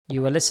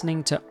You are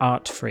listening to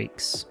Art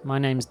Freaks. My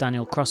name's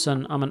Daniel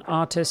Crossan. I'm an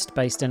artist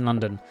based in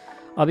London.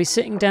 I'll be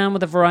sitting down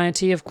with a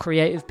variety of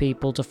creative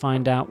people to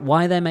find out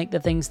why they make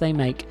the things they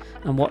make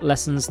and what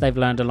lessons they've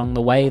learned along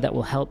the way that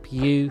will help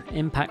you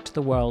impact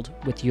the world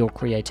with your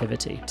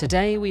creativity.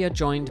 Today we are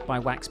joined by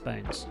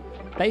Waxbones.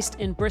 Based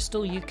in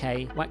Bristol,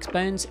 UK,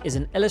 Waxbones is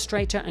an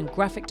illustrator and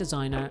graphic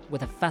designer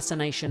with a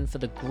fascination for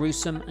the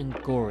gruesome and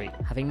gory.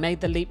 Having made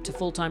the leap to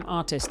full-time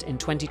artist in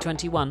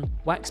 2021,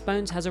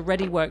 Waxbones has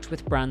already worked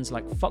with brands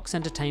like Fox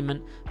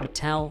Entertainment,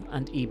 Mattel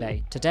and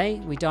Ebay. Today,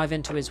 we dive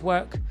into his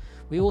work.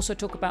 We also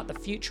talk about the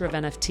future of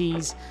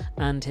NFTs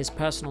and his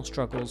personal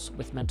struggles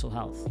with mental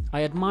health.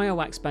 I admire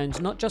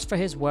Waxbones not just for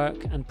his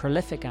work and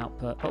prolific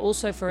output, but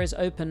also for his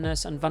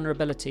openness and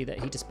vulnerability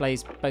that he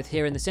displays both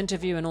here in this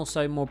interview and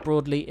also more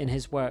broadly in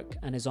his work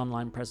and his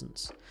online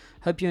presence.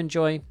 Hope you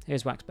enjoy.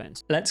 Here's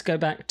Waxbones. Let's go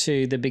back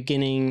to the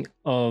beginning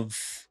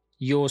of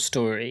your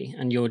story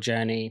and your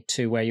journey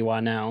to where you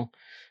are now.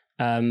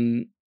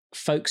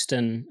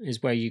 Folkestone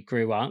is where you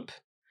grew up.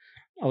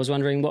 I was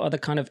wondering, what are the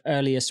kind of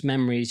earliest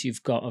memories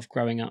you've got of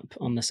growing up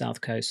on the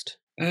south coast?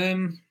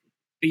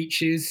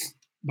 Beaches.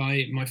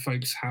 My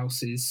folks'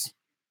 house is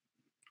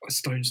a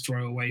stone's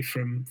throw away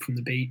from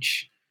the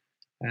beach.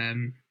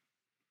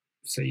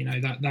 So you know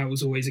that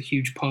was always a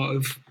huge part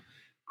of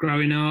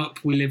growing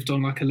up. We lived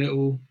on like a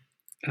little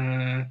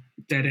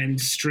dead end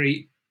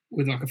street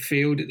with like a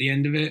field at the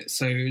end of it.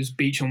 So it was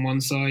beach on one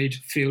side,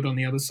 field on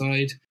the other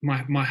side.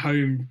 My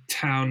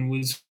hometown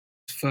was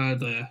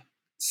further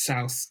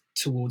south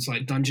towards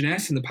like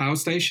Dungeness and the power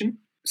station.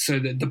 So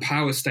the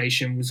power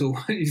station was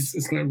always,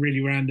 it's like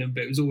really random,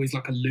 but it was always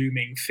like a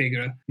looming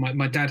figure.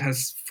 My dad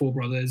has 4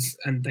 brothers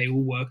and they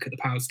all work at the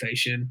power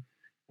station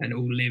and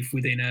all live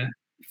within a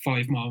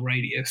 5-mile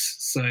radius.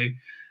 So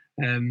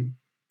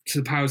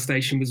the power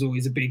station was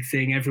always a big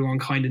thing. Everyone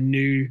kind of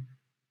knew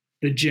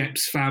the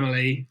Jeps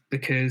family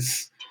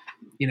because,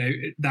 you know,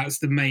 that's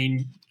the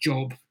main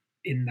job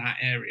in that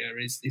area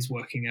is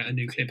working at a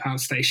nuclear power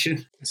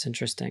station. That's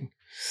interesting.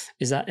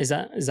 Is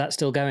that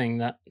still going,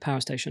 that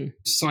power station?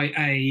 Site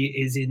A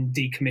is in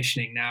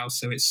decommissioning now,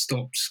 so it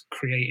stopped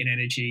creating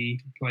energy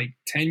like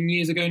 10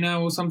 years ago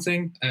now or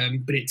something.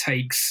 But it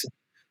takes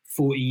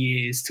 40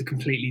 years to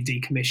completely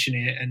decommission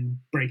it and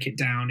break it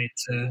down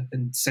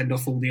and send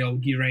off all the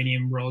old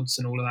uranium rods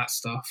and all of that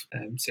stuff.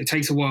 So it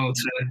takes a while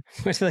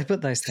to... Where do they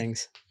put those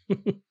things?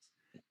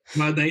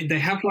 Well, they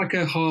have like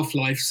a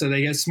half-life, so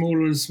they get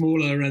smaller and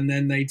smaller, and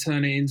then they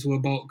turn it into a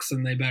box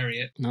and they bury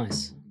it.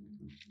 Nice.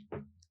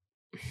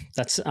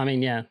 That's, I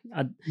mean, yeah.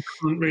 You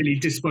can't really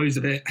dispose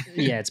of it.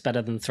 Yeah, it's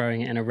better than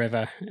throwing it in a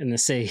river in the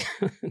sea.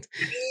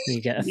 You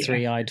get a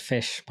 3-eyed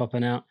fish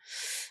popping out.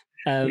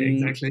 Yeah,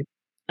 exactly.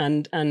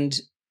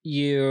 And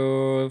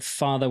your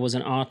father was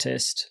an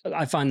artist.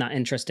 I find that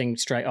interesting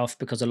straight off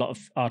because a lot of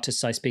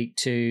artists I speak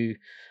to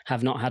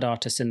have not had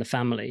artists in the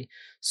family.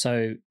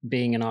 So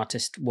being an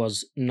artist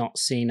was not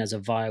seen as a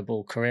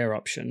viable career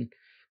option.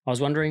 I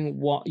was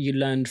wondering what you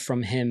learned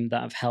from him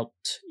that have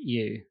helped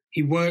you.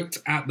 He worked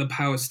at the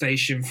power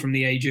station from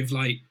the age of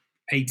like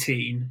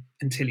 18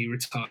 until he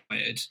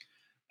retired.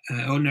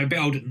 A bit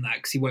older than that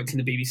because he worked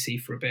in the BBC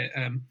for a bit.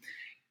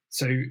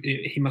 So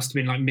he must have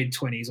been like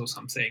mid-20s or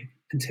something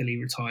until he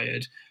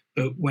retired.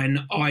 But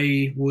when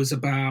I was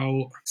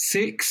about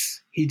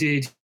 6, he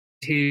did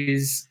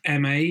his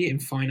MA in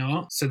fine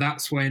art. So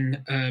that's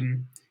when,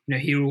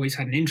 he always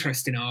had an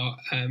interest in art.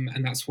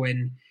 And that's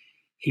when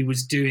he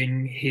was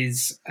doing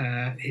his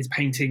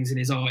paintings and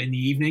his art in the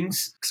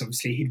evenings. Because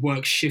obviously he'd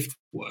work shift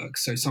work.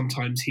 So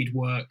sometimes he'd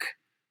work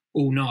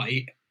all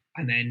night.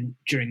 And then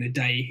during the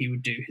day, he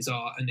would do his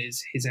art and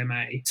his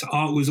MA. So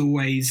art was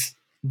always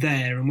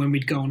there. And when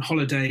we'd go on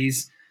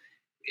holidays,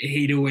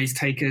 he'd always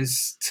take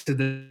us to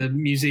the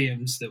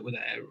museums that were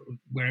there,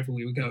 wherever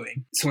we were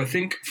going. So I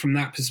think from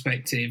that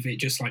perspective, it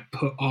just like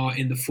put art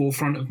in the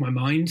forefront of my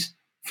mind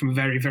from a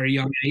very, very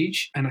young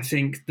age. And I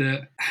think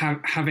that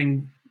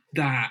having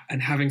that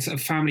and having a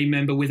family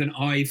member with an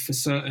eye for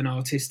certain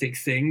artistic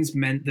things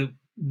meant that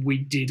we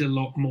did a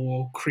lot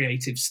more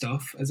creative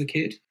stuff as a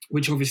kid,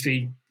 which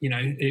obviously,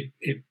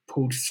 it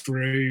pulled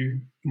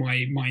through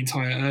my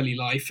entire early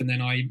life. And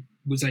then I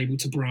was able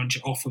to branch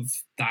off of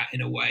that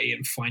in a way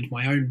and find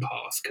my own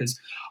path because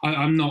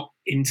I'm not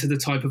into the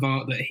type of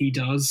art that he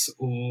does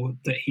or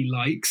that he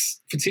likes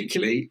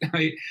particularly.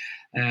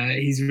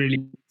 He's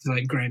really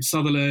like Graham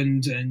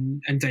Sutherland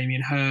and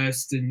Damien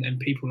Hirst and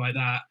people like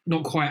that.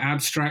 Not quite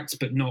abstract,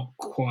 but not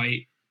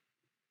quite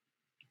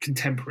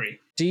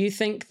contemporary. Do you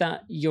think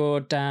that your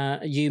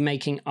dad, you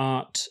making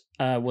art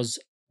was,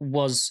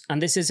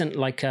 and this isn't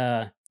like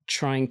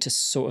trying to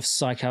sort of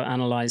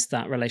psychoanalyze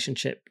that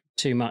relationship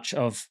too much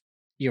of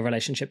your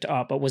relationship to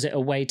art, but was it a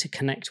way to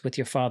connect with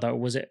your father? Or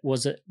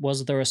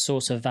was there a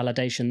source of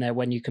validation there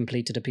when you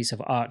completed a piece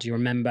of art? Do you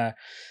remember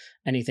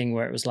anything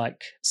where it was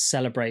like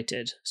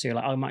celebrated? So you're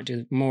like, I might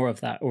do more of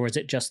that. Or is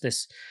it just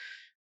this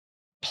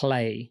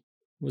play?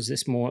 Was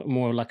this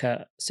more like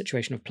a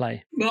situation of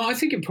play? Well, I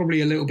think it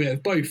probably a little bit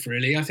of both,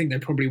 really. I think there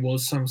probably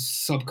was some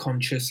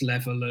subconscious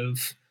level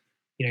of,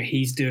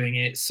 he's doing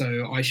it,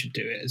 so I should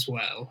do it as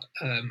well.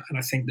 And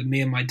I think that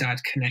me and my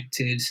dad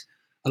connected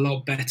a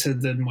lot better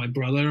than my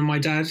brother and my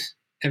dad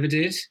ever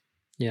did.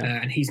 Yeah.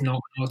 And he's not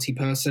an arty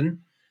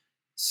person.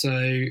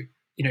 So,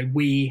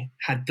 we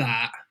had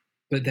that,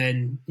 but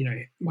then,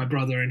 my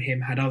brother and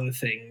him had other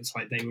things,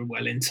 like they were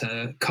well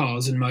into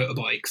cars and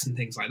motorbikes and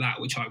things like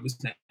that, which I was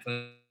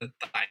never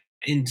that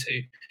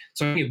into.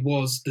 So I think it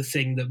was the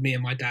thing that me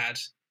and my dad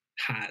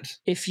had.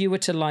 If you were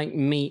to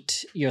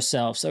meet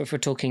yourself, so if we're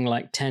talking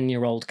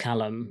 10-year-old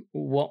Callum,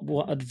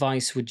 what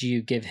advice would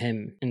you give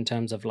him in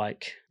terms of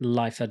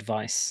life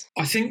advice?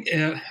 I think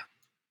to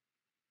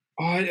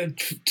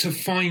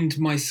find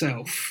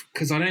myself,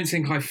 because I don't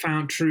think I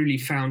truly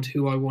found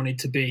who I wanted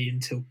to be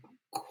until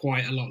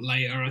quite a lot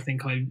later. I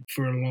think I,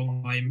 for a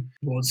long time,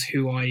 was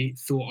who I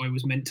thought I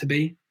was meant to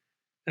be.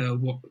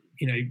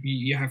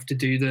 You have to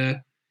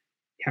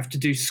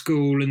do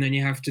school, and then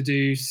you have to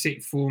do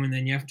sixth form, and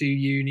then you have to do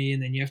uni,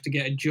 and then you have to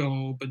get a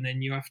job, and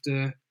then you have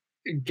to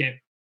get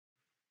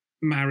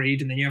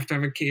married, and then you have to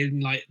have a kid.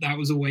 And that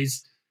was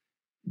always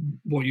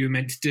what you were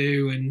meant to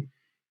do. And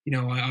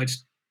I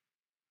just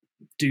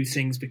do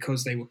things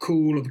because they were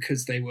cool, or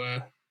because they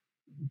were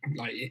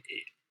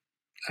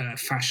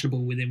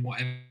fashionable within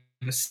whatever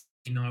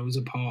scene I was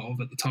a part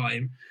of at the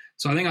time.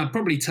 So I think I'd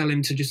probably tell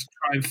him to just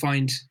try and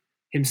find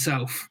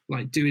himself,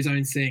 do his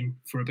own thing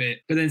for a bit.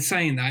 But then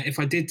saying that, if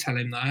I did tell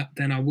him that,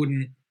 then I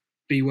wouldn't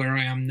be where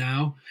I am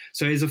now.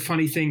 So it's a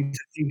funny thing to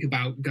think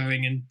about,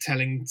 going and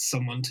telling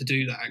someone to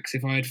do that, because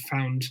if I had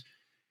found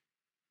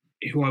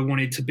who I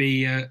wanted to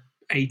be at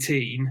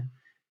 18,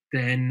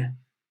 then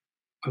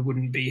I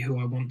wouldn't be who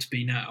I want to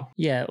be now.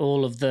 Yeah,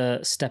 all of the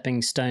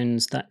stepping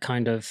stones that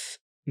kind of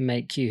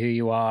make you who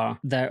you are,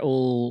 they're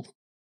all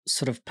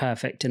sort of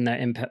perfect in their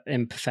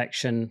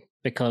imperfection,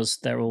 because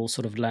they're all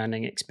sort of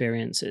learning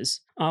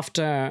experiences.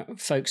 After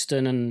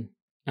Folkestone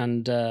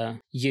and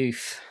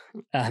youth,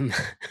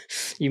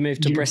 you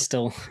moved to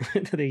Bristol.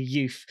 The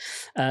youth,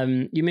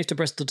 you moved to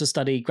Bristol to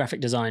study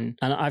graphic design,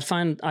 and I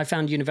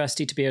found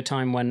university to be a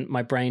time when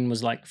my brain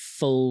was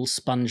full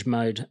sponge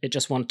mode. It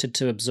just wanted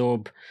to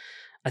absorb.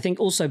 I think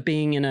also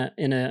being in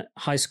a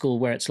high school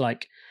where it's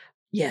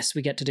yes,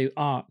 we get to do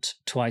art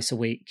twice a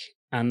week,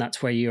 and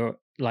that's where you're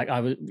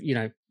I was,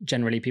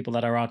 generally people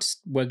that are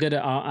artists were good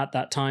at art at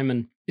that time,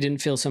 and it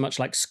didn't feel so much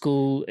like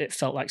school. It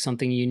felt like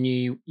something you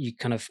knew you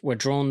kind of were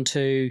drawn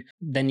to.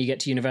 Then you get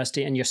to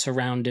university and you're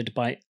surrounded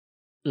by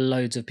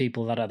loads of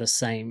people that are the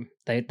same.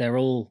 They're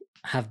all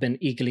have been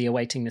eagerly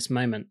awaiting this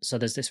moment. So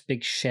there's this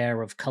big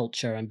share of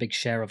culture and big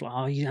share of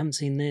you haven't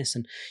seen this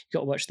and you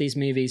got to watch these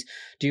movies.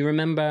 Do you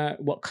remember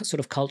what sort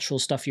of cultural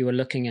stuff you were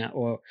looking at,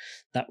 or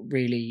that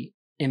really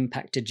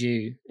impacted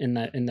you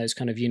in those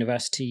kind of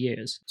university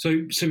years?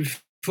 So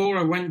before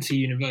I went to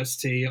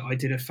university, I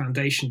did a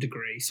foundation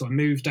degree. So I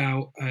moved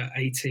out at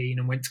 18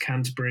 and went to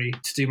Canterbury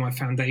to do my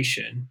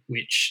foundation,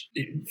 which,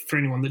 for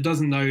anyone that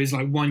doesn't know, is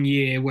 1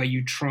 year where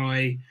you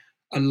try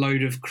a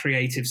load of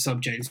creative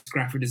subjects: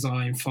 graphic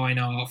design, fine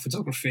art,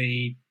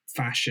 photography,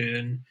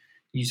 fashion.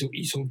 You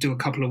sort of do a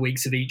couple of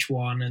weeks of each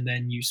one, and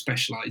then you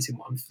specialize in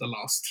one for the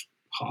last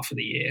half of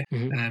the year.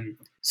 Mm-hmm.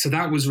 So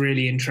that was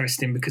really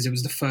interesting, because it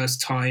was the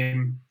first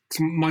time.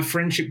 My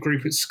friendship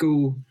group at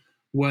school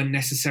weren't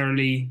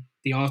necessarily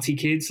the arty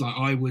kids.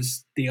 I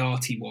was the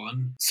arty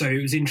one. So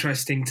it was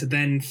interesting to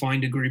then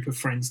find a group of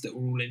friends that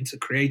were all into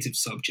creative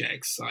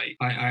subjects.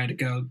 I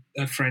had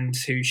a friend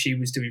who she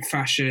was doing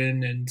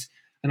fashion, and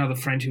another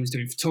friend who was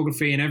doing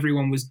photography, and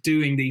everyone was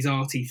doing these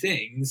arty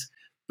things,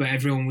 but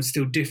everyone was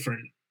still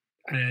different.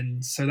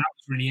 And so that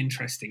was really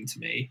interesting to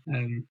me.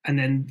 And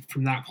then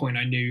from that point,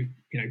 I knew,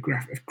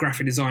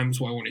 graphic design was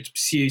what I wanted to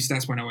pursue. So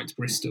that's when I went to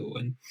Bristol.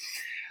 And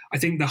I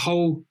think the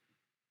whole,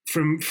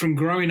 from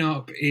growing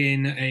up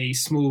in a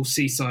small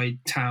seaside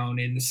town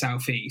in the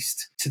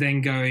southeast to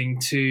then going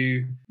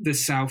to the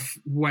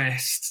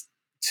southwest,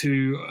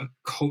 to a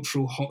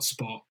cultural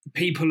hotspot,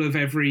 people of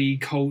every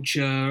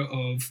culture,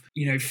 of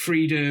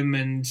freedom,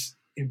 and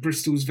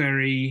Bristol's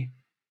very,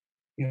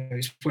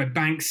 it's where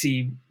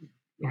Banksy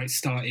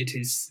started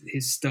his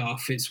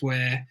stuff. It's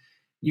where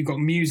you got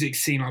music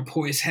scene like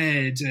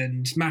Portishead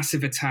and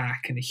Massive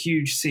Attack, and a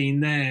huge scene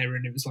there.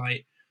 And it was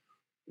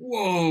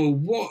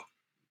whoa,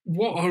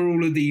 what are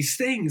all of these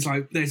things?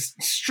 There's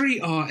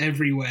street art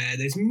everywhere.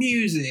 There's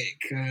music.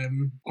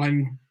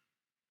 I'm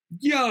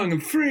young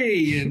and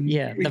free, and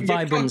the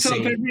vibrancy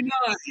up every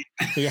night.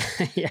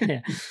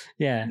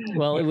 yeah.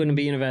 Well, it wouldn't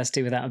be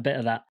university without a bit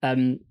of that.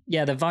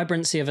 The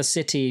vibrancy of a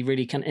city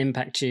really can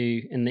impact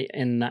you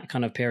in that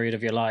kind of period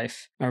of your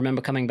life. I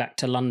remember coming back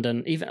to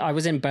London. Even I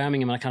was in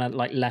Birmingham, and I kind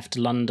of left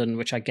London,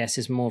 which I guess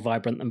is more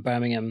vibrant than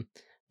Birmingham.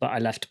 But I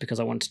left because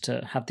I wanted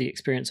to have the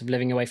experience of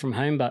living away from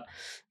home. But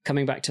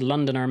coming back to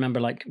London, I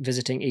remember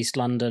visiting East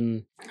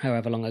London,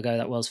 however long ago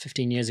that was,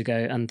 15 years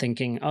ago, and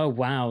thinking, oh,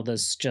 wow,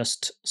 there's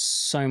just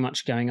so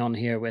much going on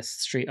here with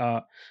street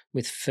art,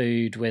 with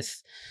food,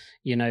 with,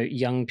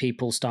 young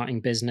people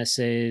starting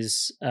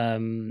businesses,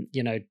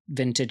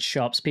 vintage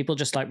shops, people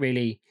just like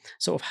really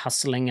sort of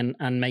hustling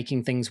and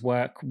making things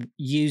work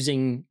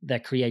using their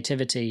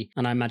creativity.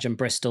 And I imagine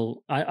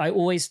Bristol,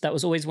 that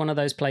was always one of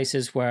those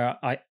places where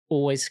I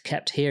always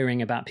kept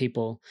hearing about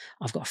people.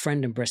 I've got a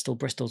friend in Bristol.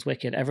 Bristol's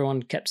wicked.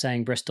 Everyone kept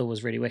saying Bristol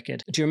was really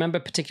wicked. Do you remember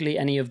particularly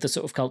any of the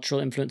sort of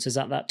cultural influences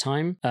at that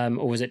time?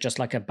 Or was it just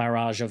like a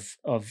barrage of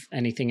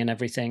anything and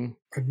everything?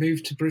 I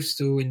moved to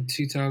Bristol in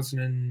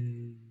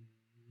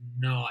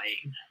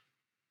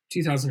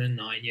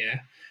 2009, yeah.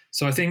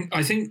 So I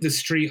think the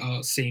street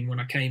art scene when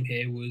I came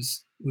here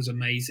was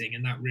amazing,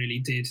 and that really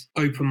did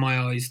open my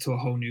eyes to a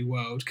whole new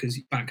world,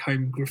 because back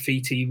home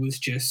graffiti was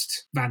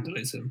just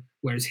vandalism,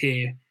 whereas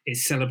here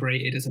it's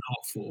celebrated as an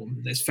art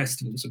form. There's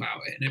festivals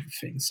about it and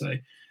everything. So,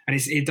 and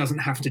it doesn't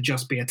have to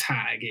just be a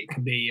tag. It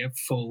can be a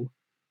full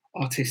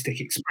artistic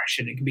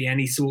expression. It can be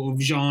any sort of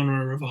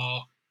genre of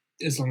art,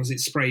 as long as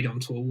it's sprayed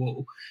onto a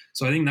wall.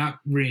 So I think that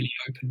really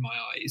opened my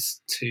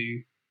eyes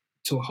to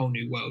a whole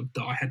new world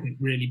that I hadn't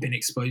really been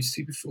exposed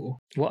to before.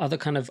 What other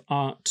kind of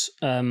art,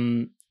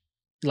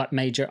 like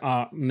major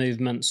art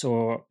movements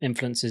or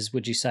influences,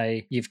 would you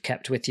say you've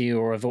kept with you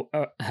or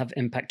have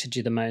impacted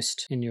you the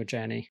most in your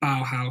journey?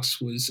 Bauhaus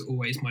was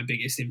always my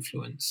biggest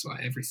influence.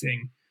 Like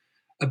everything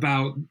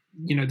about,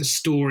 the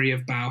story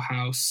of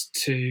Bauhaus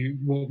to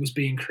what was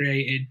being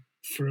created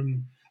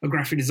from a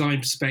graphic design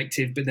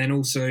perspective, but then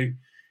also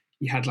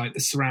you had like the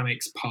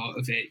ceramics part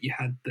of it, you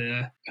had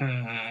the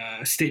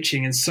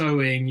stitching and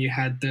sewing, you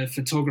had the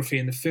photography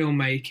and the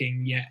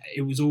filmmaking. Yeah,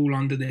 it was all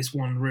under this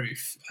one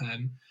roof.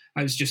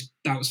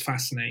 That was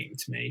fascinating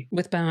to me.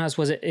 With Bauhaus,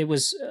 it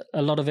was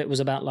a lot of it was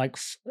about like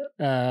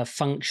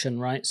function,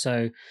 right?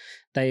 So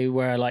they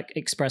were like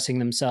expressing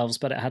themselves,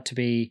 but it had to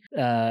be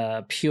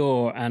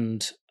pure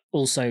and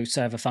also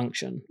serve a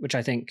function, which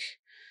I think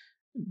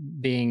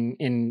being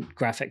in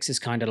graphics is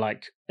kind of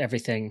like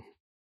everything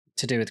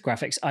to do with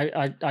graphics.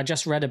 I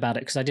just read about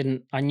it because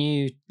I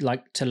knew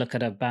like to look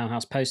at a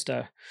Bauhaus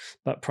poster,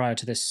 but prior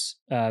to this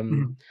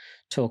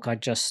talk, I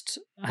just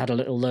had a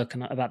little look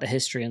about the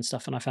history and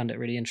stuff, and I found it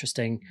really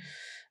interesting.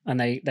 And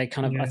they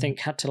kind of, I think,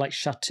 had to like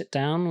shut it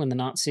down when the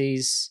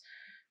Nazis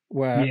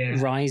were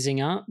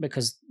rising up,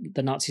 because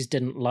the Nazis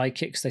didn't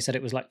like it because they said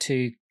it was like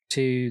too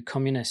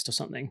communist or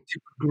something, too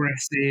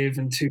progressive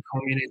and too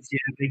communist.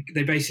 Yeah,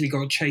 they basically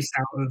got chased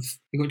out of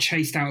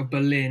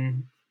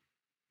Berlin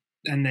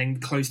and then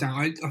closed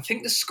down. I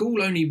think the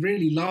school only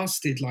really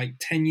lasted like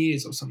 10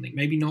 years or something,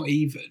 maybe not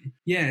even.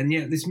 Yeah, and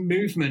yet this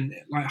movement,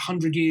 like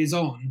 100 years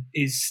on,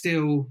 is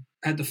still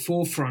at the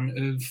forefront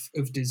of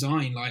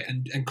design, like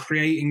and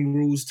creating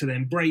rules to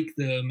then break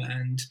them,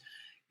 and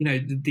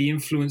the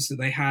influence that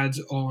they had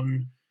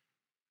on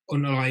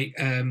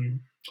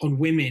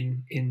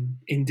women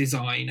in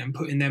design and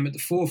putting them at the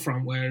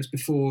forefront, whereas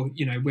before,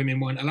 women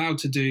weren't allowed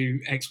to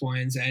do X, Y,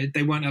 and Z.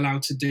 They weren't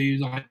allowed to do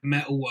like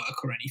metal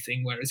work or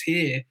anything, whereas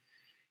here,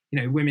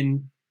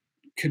 women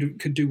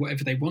could do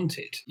whatever they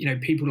wanted.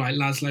 People like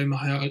Laszlo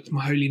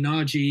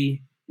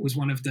Moholy-Nagy was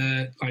one of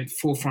the like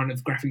forefront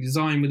of graphic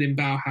design within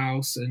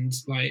Bauhaus, and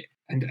like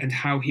and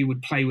how he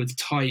would play with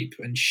type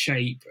and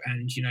shape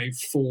and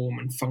form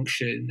and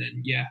function,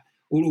 and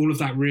all of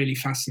that really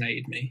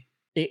fascinated me.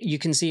 You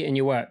can see it in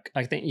your work.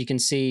 I think you can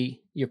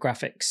see your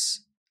graphics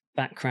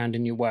background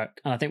in your work,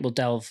 and I think we'll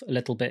delve a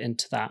little bit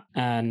into that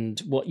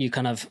and what you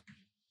kind of,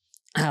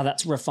 how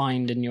that's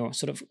refined in your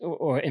sort of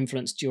or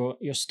influenced your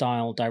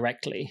style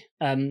directly.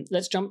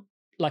 Let's jump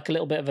like a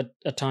little bit of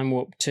a time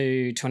warp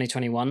to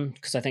 2021,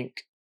 because I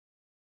think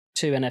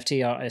two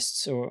NFT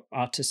artists or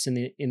artists in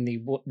the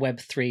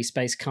Web3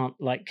 space can't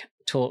like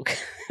talk.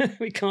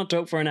 We can't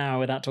talk for an hour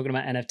without talking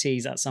about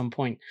NFTs at some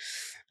point.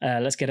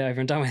 Let's get it over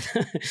and done with.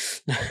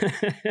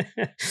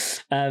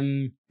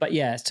 But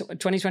yeah,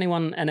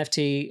 2021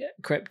 NFT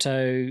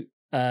crypto.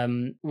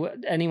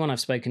 Anyone I've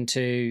spoken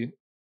to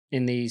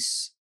in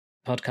these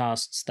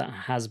podcasts that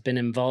has been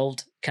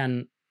involved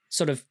can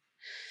sort of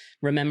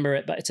remember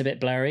it, but it's a bit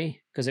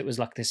blurry because it was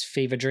like this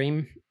fever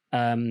dream.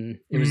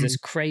 It was this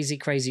crazy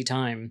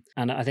time,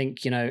 and I think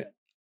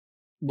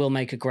we'll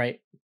make a great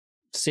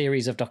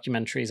series of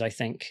documentaries, I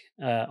think,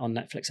 on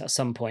Netflix at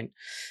some point.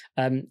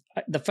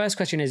 The first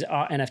question is,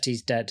 are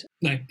NFTs dead?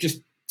 No,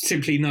 just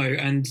simply no.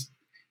 And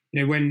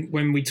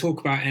when we talk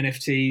about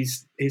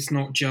NFTs, it's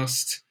not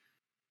just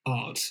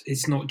art,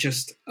 it's not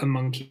just a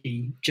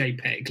monkey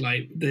JPEG.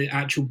 Like the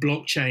actual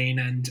blockchain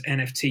and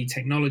NFT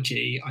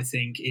technology, I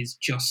think, is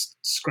just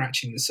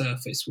scratching the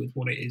surface with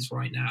what it is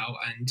right now.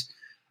 And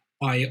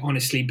I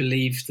honestly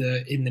believe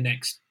that in the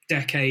next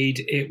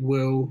decade it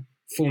will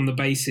form the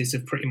basis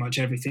of pretty much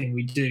everything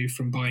we do,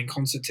 from buying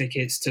concert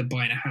tickets to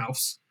buying a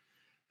house.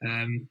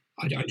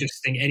 I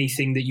just think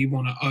anything that you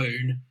want to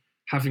own,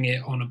 having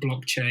it on a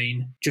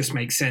blockchain just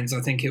makes sense.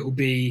 I think it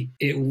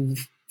will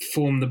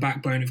form the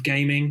backbone of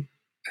gaming.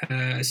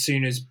 As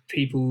soon as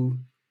people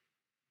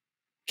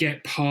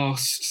get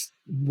past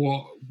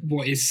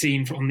what is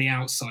seen from the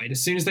outside,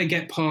 as soon as they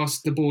get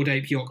past the Bored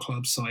Ape Yacht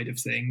Club side of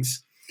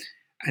things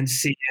and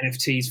see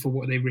NFTs for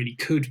what they really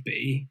could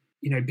be,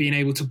 being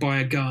able to buy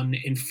a gun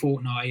in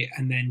Fortnite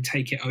and then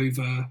take it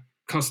over,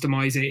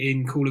 customize it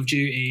in Call of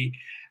Duty,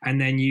 and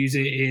then use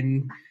it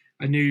in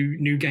a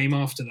new game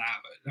after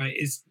that.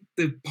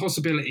 The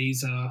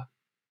possibilities are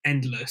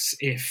endless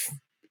if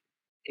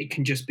it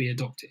can just be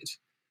adopted.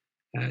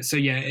 So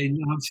yeah, in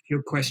answer to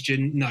your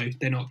question, no,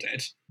 they're not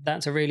dead.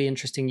 That's a really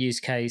interesting use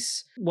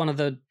case. One of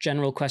the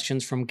general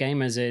questions from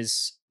gamers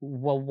is,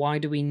 well, why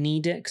do we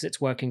need it? Because it's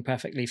working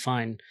perfectly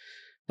fine.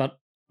 But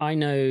I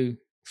know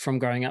from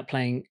growing up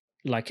playing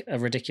like a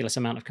ridiculous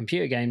amount of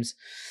computer games,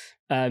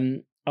 I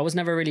was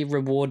never really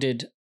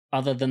rewarded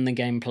other than the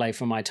gameplay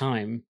for my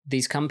time.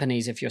 These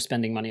companies, if you're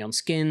spending money on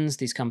skins,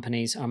 these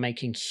companies are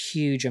making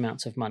huge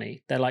amounts of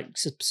money. They're like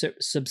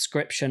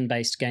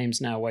subscription-based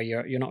games now where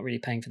you're not really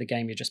paying for the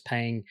game, you're just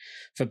paying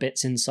for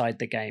bits inside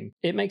the game.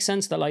 It makes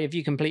sense that like if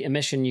you complete a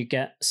mission, you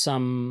get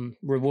some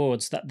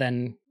rewards that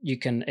then you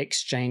can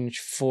exchange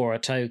for a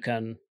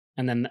token,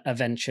 and then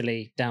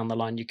eventually down the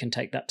line you can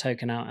take that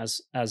token out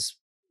as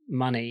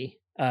money.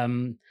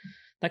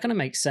 That kind of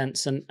makes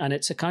sense, and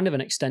it's a kind of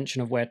an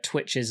extension of where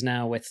Twitch is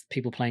now, with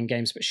people playing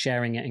games but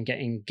sharing it and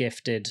getting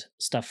gifted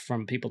stuff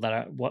from people that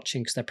are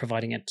watching because they're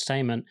providing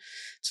entertainment.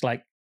 It's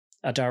like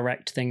a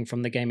direct thing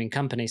from the gaming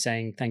company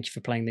saying, thank you for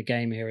playing the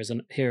game, here is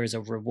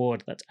a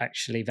reward that's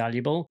actually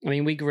valuable. I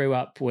mean, we grew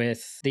up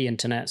with the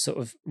internet sort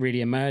of really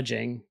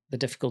emerging. The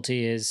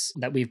difficulty is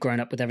that we've grown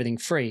up with everything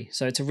free.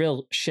 So it's a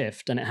real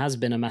shift, and it has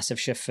been a massive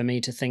shift for me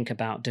to think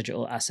about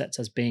digital assets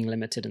as being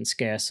limited and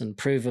scarce, and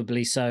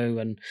provably so,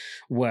 and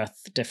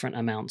worth different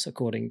amounts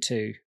according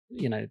to,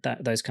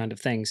 those kind of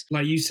things.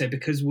 Like you said,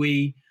 because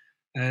we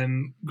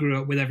grew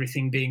up with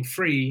everything being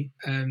free,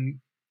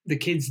 the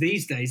kids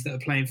these days that are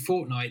playing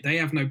Fortnite, they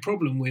have no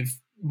problem with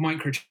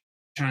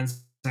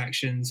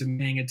microtransactions and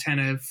paying a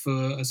tenner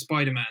for a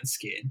Spider-Man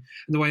skin.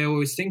 And the way I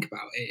always think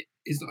about it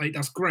is like,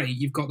 that's great,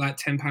 you've got that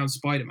 £10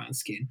 Spider-Man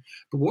skin,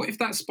 but what if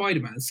that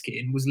Spider-Man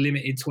skin was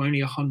limited to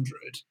only 100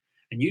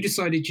 and you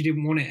decided you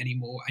didn't want it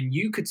anymore, and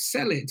you could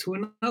sell it to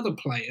another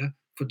player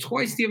for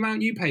twice the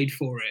amount you paid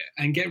for it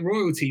and get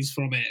royalties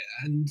from it,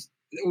 and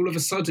all of a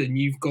sudden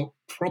you've got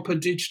proper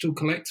digital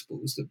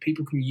collectibles that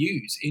people can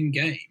use in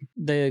game.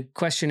 The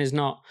question is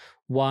not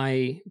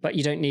why, but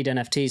you don't need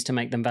NFTs to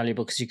make them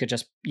valuable, because you could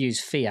just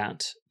use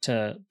fiat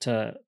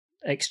to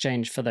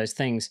exchange for those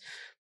things.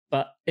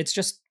 But it's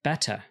just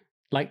better.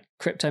 Like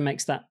crypto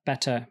makes that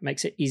better,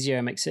 makes it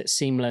easier, makes it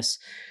seamless.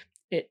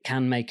 It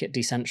can make it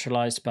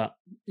decentralized, but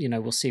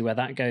we'll see where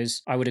that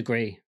goes. I would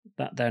agree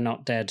that they're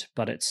not dead,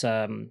 but it's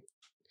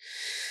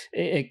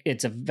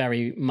it's a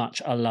very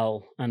much a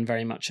lull and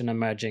very much an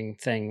emerging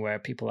thing where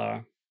people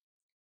are,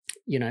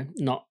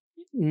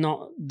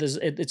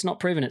 it's not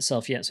proven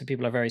itself yet, so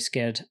people are very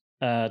scared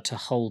to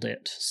hold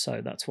it.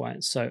 So that's why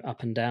it's so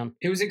up and down.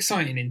 It was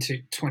exciting into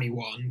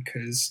 21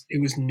 because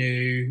it was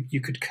new,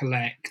 you could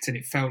collect, and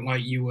it felt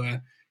like you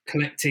were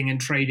collecting and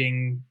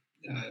trading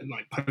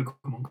like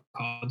Pokemon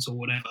cards or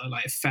whatever.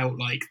 Like it felt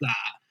like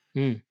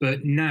that.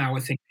 But now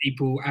I think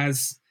people,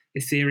 as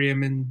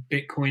Ethereum and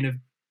Bitcoin have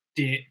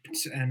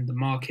dipped and the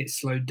market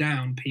slowed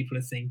down, people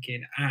are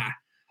thinking, I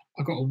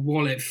got a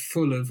wallet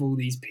full of all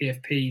these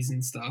PFPs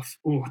and stuff.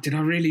 Oh, did I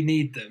really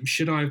need them?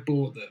 Should I have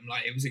bought them?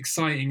 Like, it was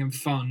exciting and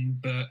fun,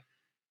 but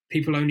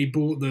people only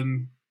bought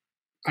them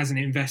as an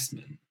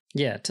investment.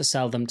 Yeah, to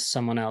sell them to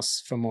someone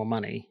else for more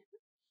money.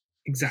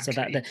 Exactly.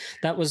 So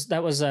that was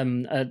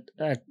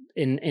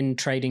in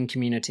trading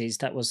communities,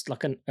 that was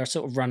like a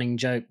sort of running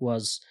joke,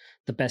 was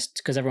the best,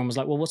 because everyone was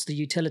like, well, what's the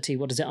utility?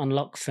 What does it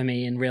unlock for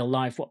me in real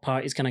life? What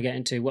parties can I get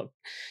into?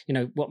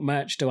 What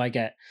merch do I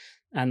get?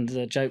 And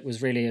the joke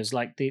was really, it was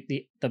like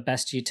the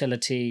best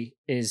utility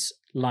is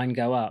line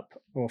go up,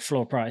 or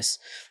floor price.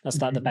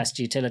 That's like the best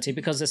utility,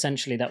 because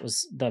essentially that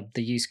was the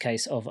use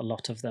case of a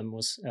lot of them,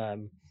 was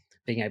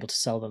being able to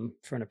sell them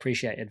for an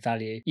appreciated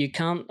value. You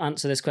can't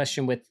answer this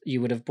question with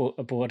you would have bought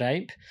a Bored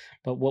Ape,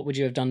 but what would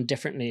you have done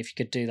differently if you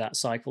could do that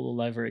cycle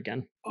all over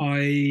again?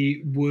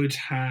 I would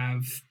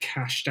have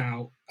cashed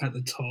out at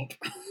the top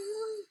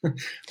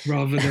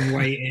rather than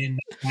waiting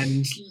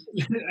and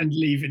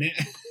leaving it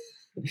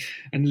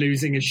and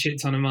losing a shit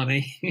ton of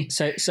money.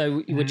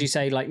 So would you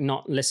say like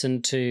not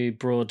listen to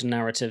broad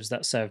narratives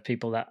that serve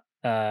people that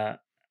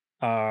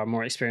are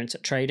more experienced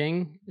at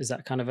trading? Is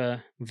that kind of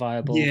a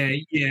viable?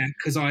 Yeah,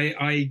 because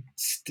I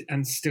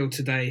still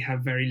today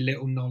have very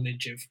little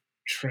knowledge of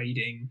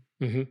trading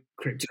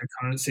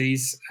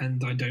cryptocurrencies,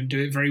 and I don't do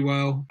it very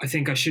well. I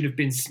think I should have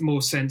been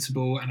more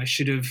sensible, and I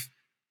should have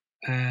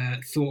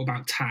thought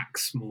about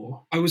tax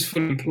more. I was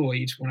fully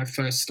employed when I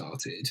first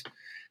started,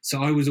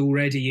 so I was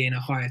already in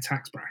a higher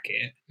tax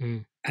bracket.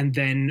 And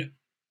then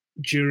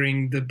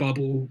during the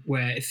bubble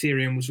where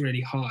Ethereum was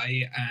really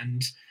high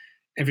and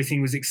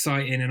everything was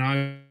exciting, and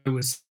I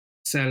was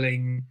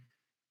selling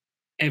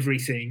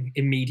everything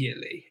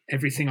immediately.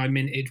 Everything I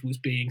minted was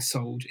being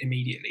sold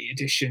immediately.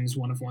 Editions,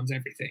 one of ones,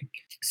 everything.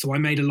 So I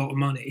made a lot of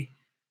money.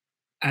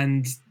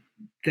 And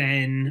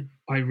then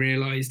I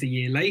realized a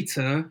year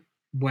later,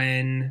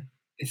 when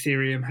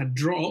Ethereum had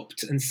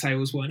dropped and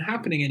sales weren't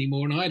happening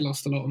anymore, and I had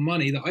lost a lot of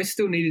money, that I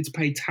still needed to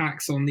pay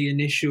tax on the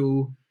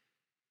initial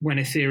when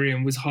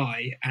Ethereum was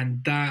high,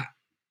 and that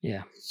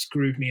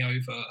screwed me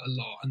over a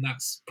lot. And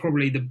that's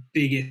probably the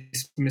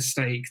biggest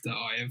mistake that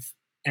I have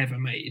ever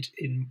made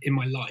in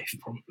my life,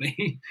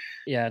 probably.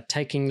 Yeah,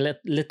 taking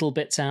little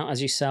bits out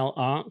as you sell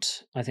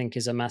art, I think,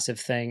 is a massive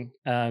thing.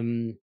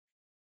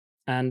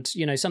 And,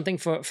 you know, something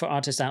for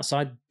artists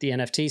outside the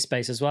NFT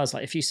space as well is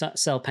like if you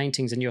sell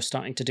paintings and you're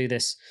starting to do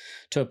this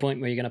to a point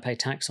where you're going to pay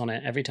tax on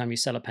it, every time you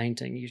sell a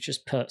painting, you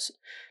just put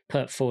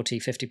 40,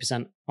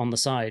 50% on the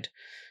side.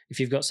 If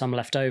you've got some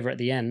left over at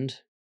the end,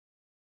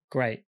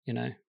 great, you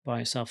know, buy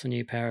yourself a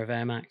new pair of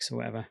Air Max or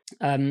whatever.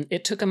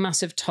 It took a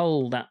massive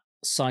toll, that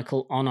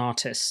cycle, on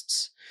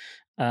artists.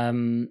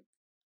 And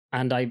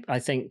I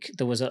think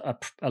there was a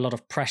lot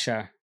of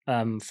pressure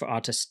for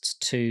artists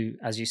to,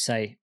 as you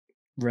say,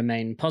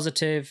 remain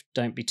positive,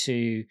 don't be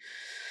too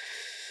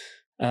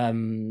there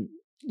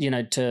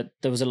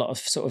was a lot of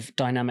sort of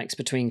dynamics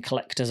between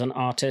collectors and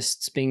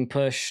artists being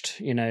pushed,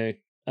 you know,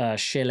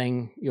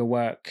 shilling your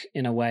work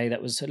in a way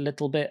that was a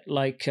little bit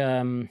like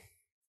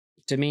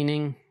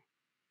demeaning,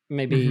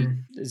 maybe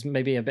is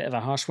maybe a bit of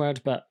a harsh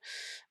word, but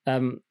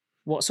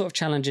what sort of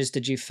challenges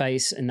did you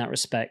face in that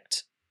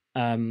respect,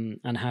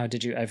 and how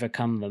did you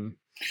overcome them?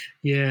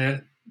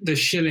 Yeah, the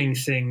shilling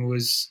thing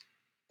was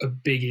a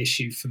big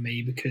issue for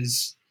me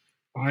because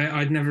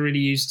I'd never really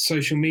used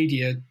social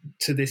media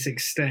to this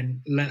extent,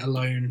 let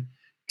alone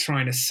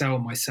trying to sell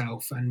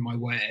myself and my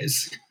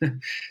wares.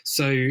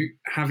 So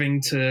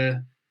having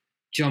to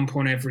jump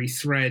on every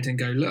thread and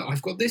go, look,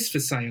 I've got this for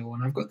sale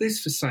and I've got this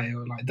for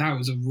sale, like that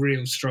was a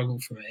real struggle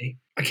for me.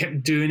 I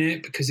kept doing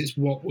it because it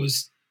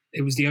was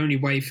the only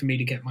way for me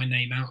to get my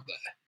name out there.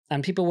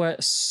 And people were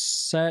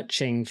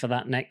searching for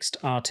that next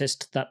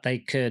artist that they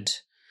could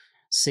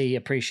see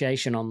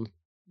appreciation on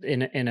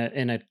in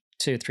a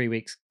 2 or 3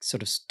 weeks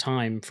sort of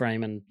time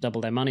frame and double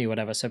their money or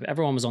whatever. So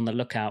everyone was on the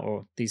lookout,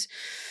 or these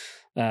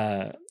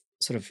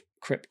sort of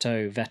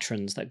crypto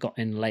veterans that got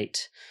in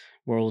late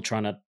were all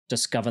trying to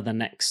discover the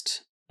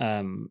next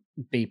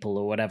Beeple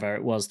or whatever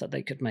it was that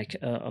they could make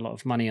a lot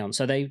of money on.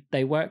 So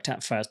they worked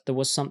at first. There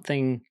was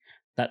something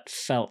that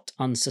felt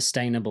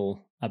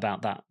unsustainable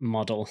about that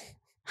model,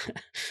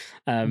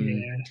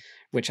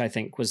 which I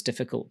think was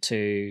difficult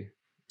to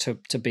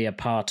be a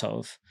part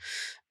of.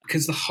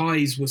 Because the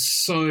highs were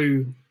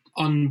so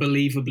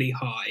unbelievably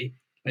high,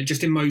 like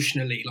just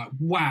emotionally, like,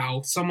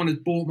 wow, someone has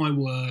bought my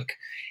work.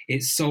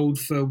 It's sold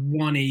for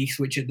 1 ETH,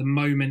 which at the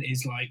moment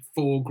is like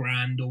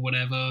 $4,000 or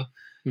whatever.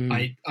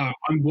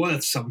 I'm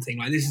worth something,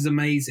 like this is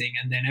amazing.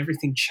 And then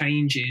everything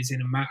changes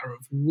in a matter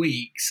of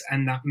weeks,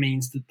 and that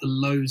means that the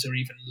lows are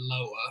even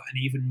lower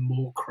and even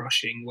more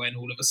crushing when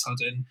all of a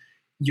sudden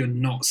you're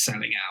not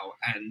selling out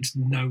and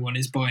no one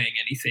is buying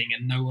anything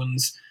and no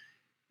one's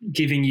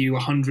giving you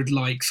 100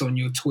 likes on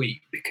your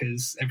tweet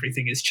because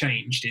everything has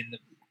changed in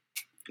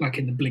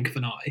the blink of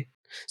an eye.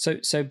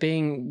 So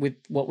being with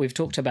what we've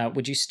talked about,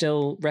 would you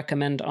still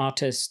recommend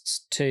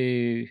artists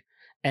to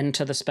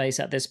enter the space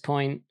at this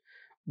point?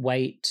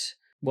 Wait?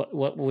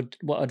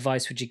 What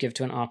advice would you give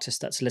to an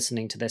artist that's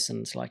listening to this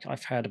and it's like,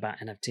 I've heard about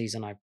NFTs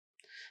and I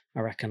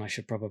reckon I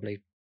should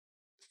probably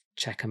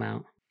check them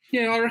out?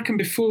 Yeah, I reckon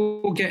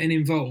before getting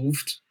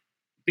involved,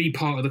 be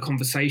part of the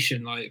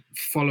conversation, like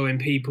following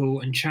people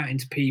and chatting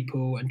to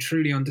people and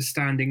truly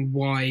understanding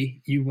why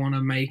you want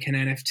to make an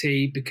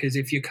NFT. Because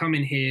if you're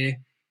coming here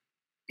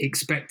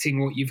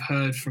expecting what you've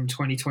heard from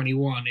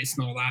 2021, it's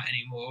not that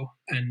anymore.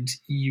 And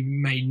you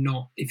may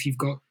not, if you've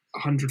got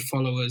 100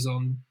 followers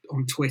on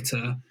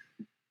Twitter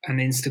and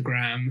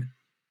Instagram,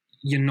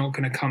 you're not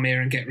going to come here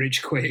and get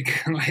rich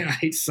quick. I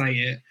hate to say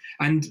it.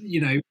 And,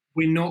 you know,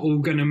 we're not all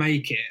going to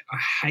make it. I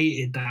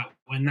hated that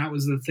when that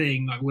was the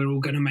thing. Like, we're all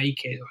going to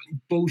make it.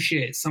 Like,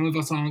 bullshit. Some of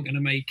us aren't going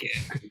to make it.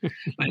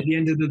 Like, at the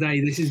end of the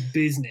day, this is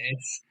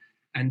business,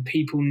 and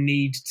people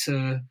need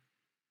to,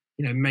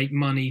 you know, make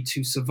money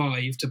to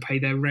survive, to pay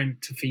their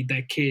rent, to feed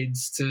their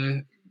kids,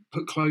 to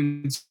put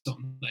clothes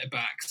on their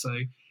back. So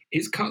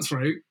it's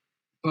cutthroat,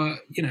 but,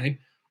 you know,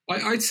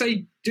 I'd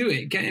say do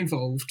it. Get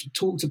involved.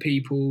 Talk to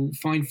people.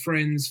 Find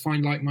friends.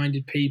 Find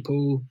like-minded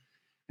people.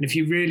 And if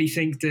you really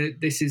think that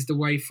this is the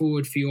way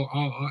forward for your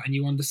art and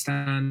you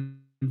understand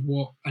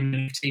what an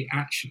NFT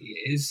actually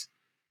is,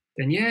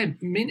 then yeah,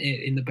 mint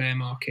it in the bear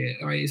market.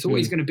 It's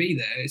always going to be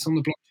there. It's on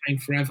the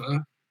blockchain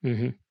forever.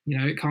 You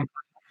know, it can't.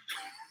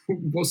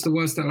 What's the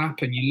worst that'll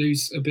happen? You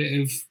lose a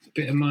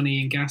bit of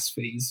money in gas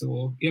fees,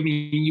 or I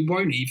mean, you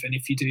won't even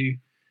if you do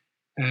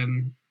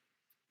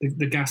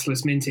the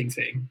gasless minting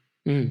thing.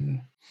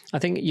 I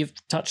think you've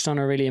touched on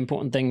a really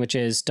important thing, which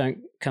is don't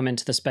come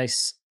into the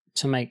space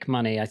to make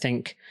money. I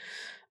think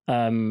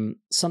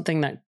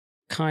something that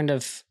kind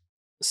of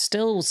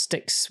still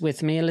sticks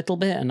with me a little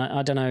bit, and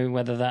I don't know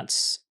whether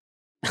that's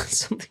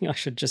something I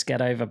should just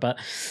get over, but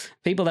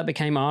people that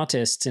became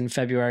artists in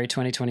February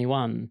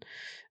 2021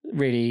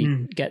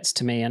 really gets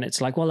to me. And it's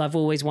like, well, I've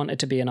always wanted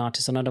to be an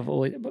artist, and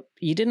but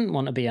you didn't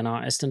want to be an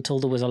artist until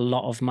there was a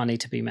lot of money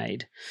to be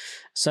made.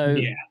 So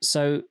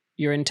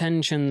your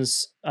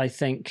intentions, I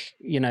think,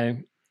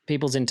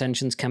 people's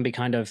intentions can be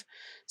kind of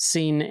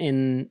seen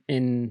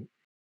in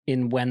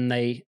when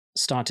they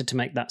started to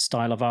make that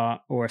style of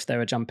art, or if they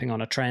were jumping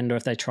on a trend, or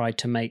if they tried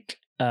to make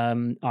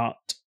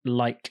art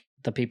like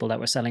the people that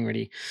were selling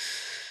really,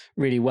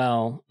 really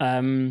well.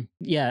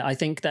 I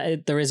think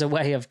that there is a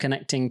way of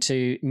connecting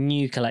to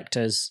new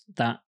collectors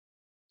that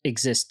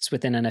exists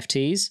within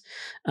NFTs,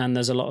 and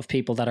there's a lot of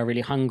people that are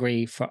really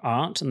hungry for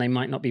art, and they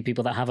might not be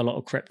people that have a lot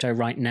of crypto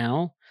right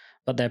now,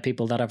 but they're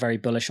people that are very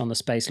bullish on the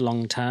space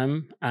long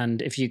term.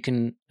 And if you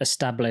can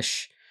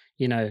establish,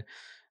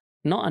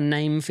 not a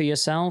name for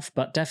yourself,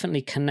 but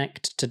definitely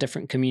connect to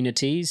different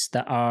communities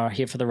that are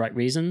here for the right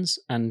reasons,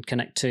 and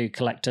connect to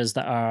collectors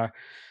that are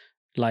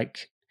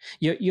like,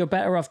 you're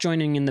better off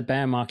joining in the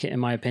bear market, in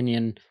my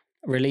opinion,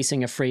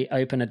 releasing a free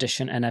open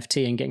edition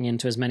NFT and getting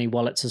into as many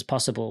wallets as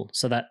possible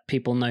so that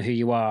people know who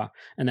you are,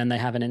 and then they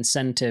have an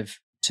incentive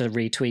to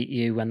retweet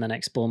you when the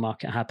next bull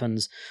market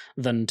happens,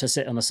 than to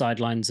sit on the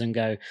sidelines and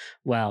go,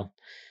 well,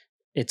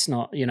 it's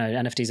not,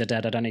 NFTs are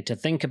dead, I don't need to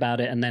think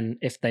about it. And then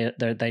if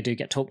they do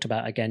get talked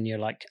about again, you're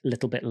like a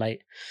little bit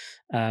late,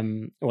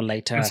 or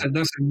later. That's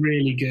a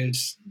really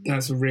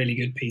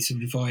good piece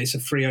of advice. A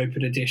free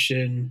open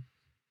edition.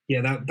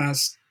 Yeah,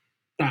 that's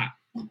that.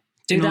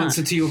 In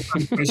answer to your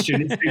first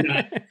question, is do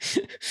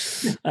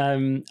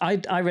that.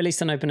 I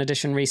released an open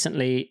edition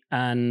recently,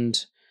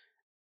 and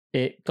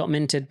it got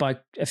minted by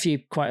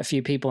quite a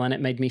few people, and it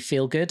made me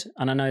feel good.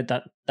 And I know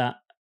that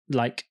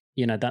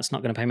that's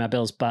not going to pay my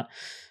bills, but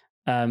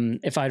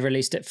if I'd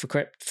released it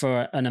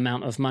for an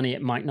amount of money,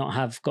 it might not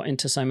have got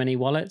into so many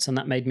wallets, and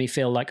that made me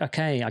feel like,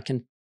 okay, I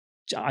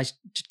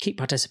keep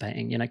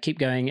participating, keep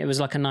going. It was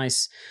like a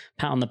nice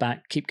pat on the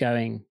back, keep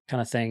going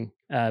kind of thing.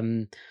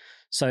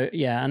 So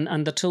yeah,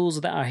 and the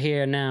tools that are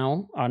here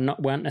now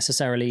weren't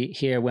necessarily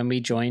here when we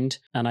joined.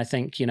 And I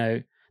think,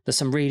 there's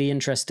some really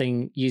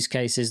interesting use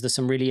cases. There's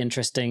some really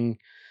interesting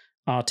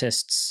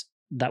artists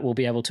that will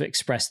be able to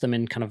express them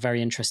in kind of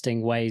very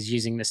interesting ways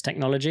using this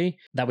technology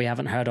that we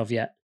haven't heard of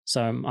yet.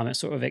 So I'm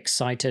sort of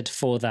excited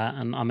for that,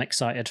 and I'm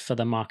excited for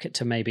the market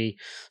to maybe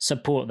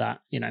support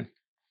that,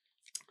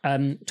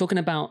 Talking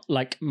about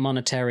like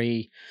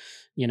monetary,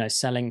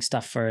 selling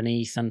stuff for an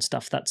ETH and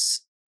stuff,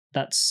 that's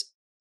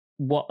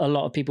what a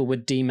lot of people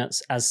would deem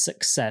as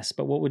success.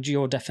 But what would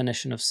your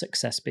definition of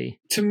success be?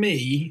 To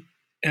me,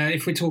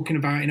 if we're talking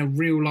about in a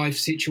real life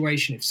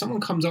situation, if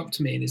someone comes up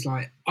to me and is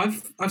like,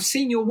 I've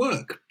seen your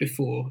work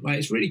before, like,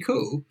 it's really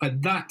cool,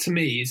 like, that to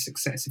me is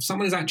success. If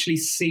someone has actually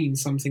seen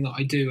something that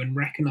I do and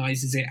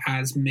recognizes it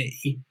as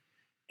me,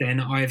 then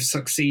I've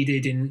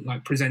succeeded in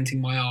like presenting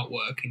my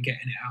artwork and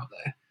getting it out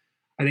there.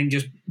 I think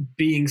just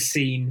being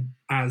seen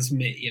as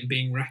me and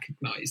being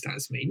recognized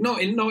as me,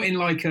 not in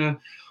like a,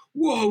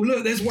 whoa,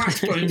 look, there's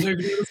Waxbones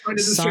over the other side of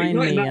the street. Sign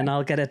me and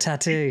I'll get a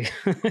tattoo.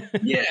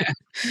 Yeah.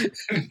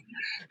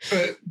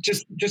 But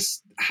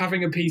just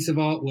having a piece of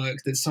artwork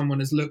that someone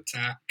has looked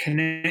at,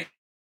 connected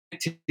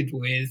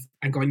with,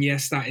 and gone,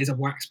 yes, that is a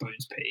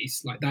Waxbones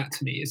piece, like, that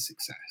to me is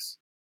success.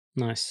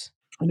 Nice.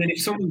 And then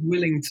if someone's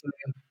willing to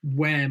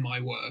wear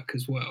my work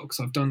as well, because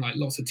I've done like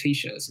lots of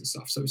t-shirts and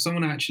stuff. So if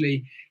someone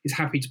actually is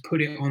happy to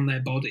put it on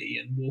their body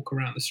and walk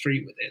around the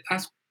street with it,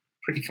 that's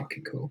pretty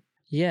fucking cool.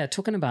 Yeah,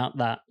 talking about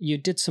that, you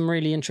did some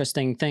really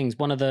interesting things.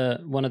 One of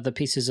the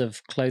pieces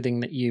of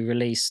clothing that you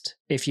released,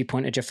 if you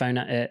pointed your phone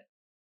at it,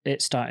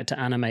 it started to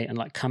animate and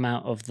like come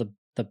out of the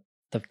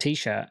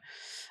t-shirt.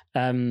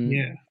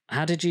 Yeah.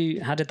 How did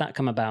that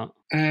come about?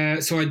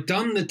 So I'd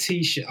done the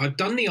t-shirt, I'd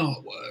done the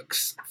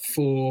artworks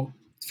for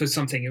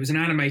something. It was an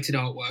animated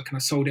artwork, and I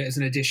sold it as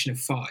an edition of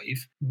 5.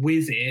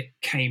 With it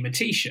came a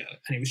t-shirt,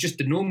 and it was just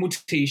a normal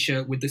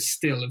t-shirt with the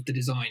still of the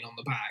design on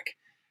the back.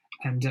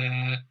 And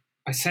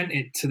I sent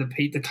it to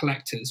the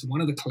collectors. One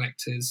of the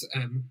collectors,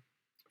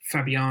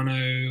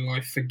 Fabiano,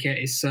 I forget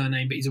his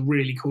surname, but he's a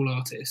really cool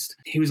artist.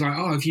 He was like,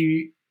 "Oh, have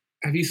you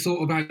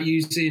thought about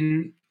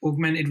using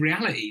augmented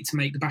reality to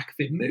make the back of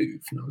it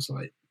move?" And I was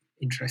like,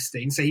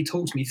 "Interesting." So he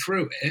talked me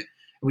through it,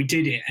 and we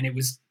did it, and it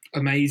was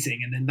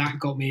amazing. And then that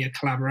got me a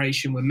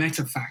collaboration with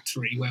Meta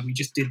Factory, where we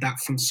just did that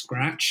from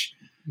scratch.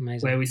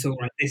 Amazing. Where we thought,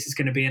 right, this is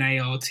going to be an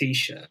AR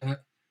t-shirt,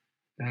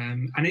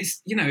 and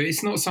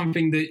it's not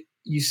something that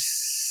you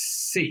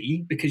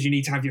see because you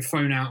need to have your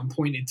phone out and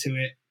pointed to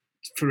it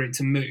for it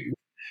to move.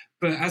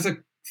 But as a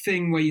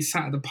thing where you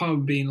sat at the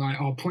pub being like,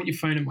 "Oh, point your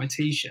phone at my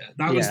t-shirt,"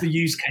 that was the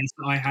use case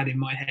that I had in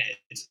my head.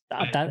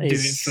 That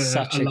is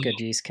such a good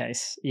use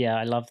case. Yeah,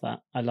 I love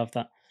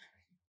that.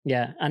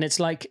 Yeah, and it's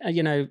like,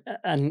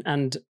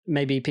 and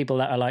maybe people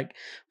that are like,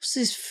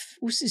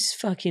 what's this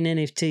fucking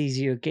NFTs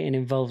you're getting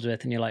involved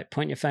with? And you're like,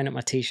 point your phone at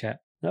my t-shirt.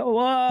 Oh,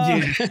 whoa,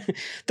 yeah.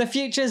 The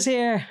future's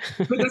here.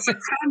 But it's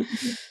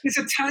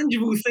a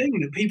tangible thing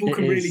that people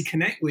can really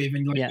connect with,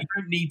 and you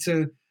don't need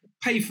to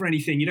pay for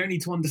anything. You don't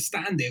need to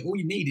understand it. All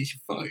you need is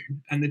your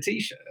phone and the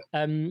t-shirt.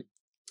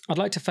 I'd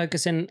like to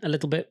focus in a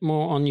little bit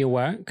more on your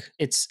work.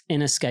 It's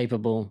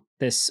inescapable,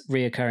 this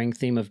reoccurring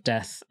theme of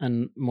death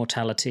and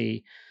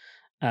mortality,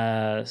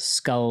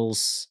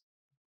 skulls,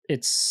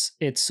 It's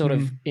sort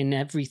of in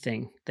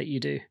everything that you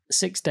do.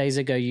 6 days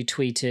ago, you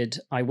tweeted,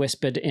 "I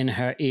whispered in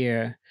her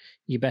ear,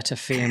 you better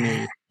fear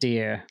me,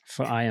 dear,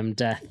 for I am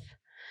death."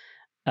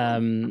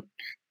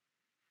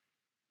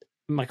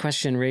 My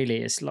question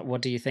really is, like,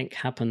 what do you think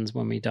happens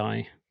when we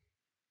die?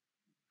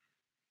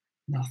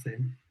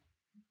 Nothing.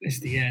 It's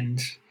the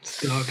end.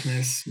 It's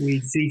darkness.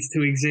 We cease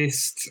to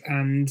exist,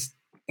 and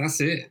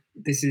that's it.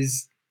 This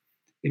is,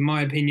 in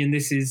my opinion,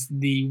 this is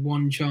the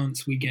one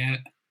chance we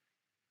get,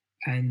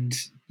 and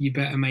you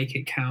better make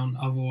it count.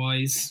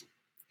 Otherwise,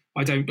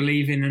 I don't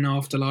believe in an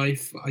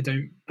afterlife. I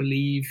don't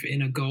believe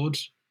in a God.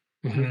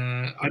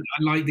 I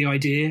like the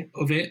idea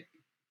of it,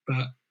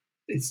 but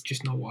it's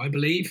just not what I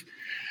believe.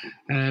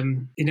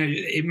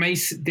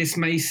 This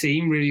may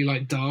seem really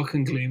like dark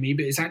and gloomy,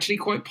 but it's actually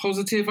quite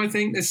positive. I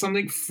think there's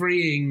something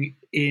freeing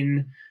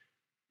in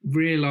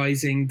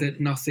realizing that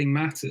nothing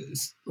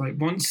matters. Like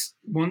once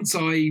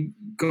I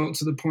got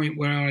to the point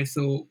where I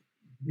thought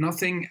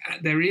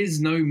there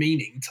is no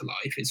meaning to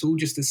life. It's all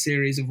just a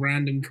series of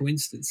random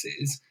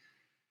coincidences.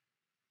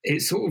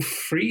 It sort of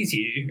frees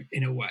you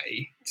in a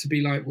way to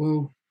be like,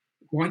 well,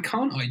 why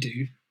can't I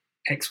do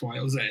X, Y,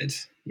 or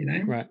Z? You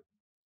know? Right.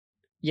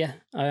 Yeah,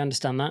 I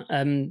understand that.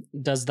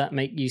 Does that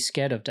make you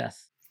scared of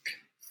death?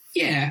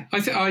 Yeah,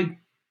 I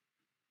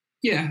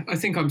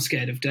think I'm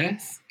scared of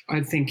death.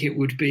 I think it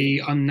would be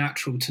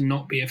unnatural to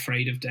not be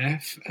afraid of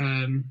death.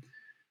 I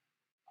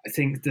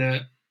think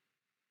that,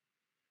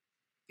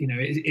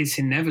 it's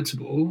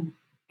inevitable,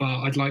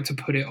 but I'd like to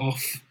put it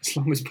off as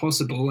long as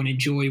possible and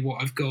enjoy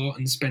what I've got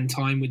and spend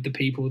time with the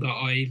people that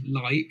I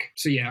like.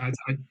 So yeah,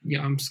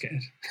 I'm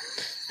scared.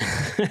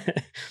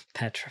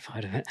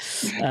 Petrified of it.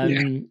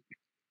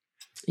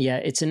 Yeah,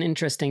 it's an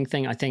interesting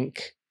thing. I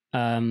think.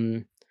 Are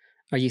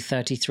you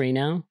 33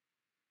 now?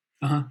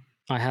 Uh-huh.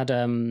 I had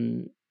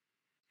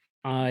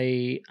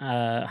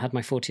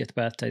my 40th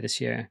birthday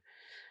this year,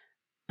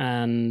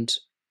 and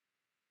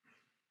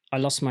I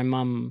lost my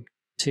mum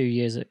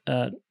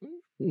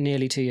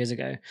nearly 2 years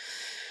ago.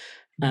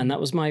 And that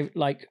was I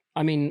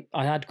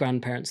had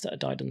grandparents that had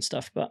died and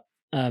stuff, but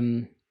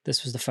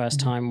this was the first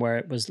time where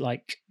it was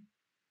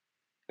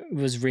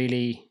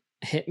really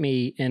hit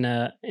me in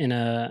a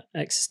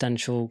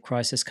existential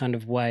crisis kind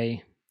of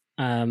way.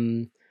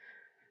 And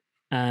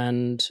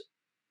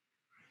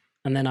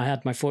then I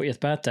had my 40th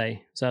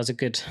birthday, so that was a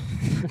good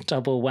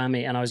double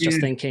whammy. And I was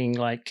just thinking,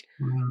 like,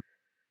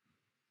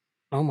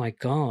 oh my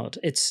God,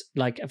 it's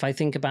like, if I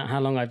think about how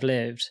long I've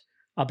lived,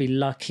 I'll be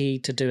lucky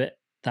to do it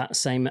that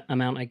same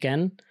amount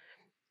again.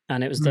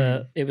 And it was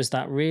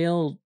that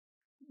real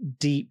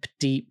deep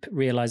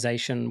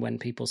realization when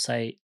people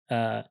say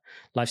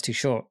life's too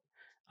short.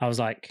 I was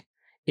like,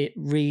 it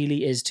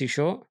really is too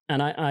short.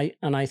 And I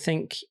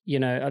think,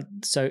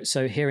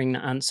 so hearing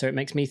that answer, it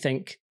makes me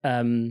think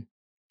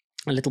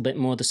a little bit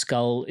more the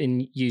skull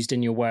used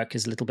in your work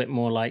is a little bit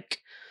more like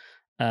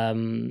a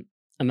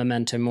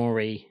memento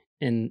mori,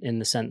 in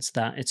the sense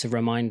that it's a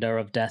reminder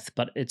of death,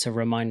 but it's a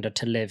reminder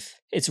to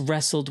live. It's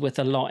wrestled with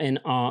a lot in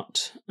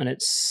art, and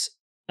it's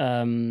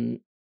the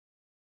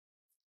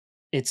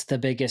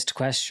biggest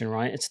question,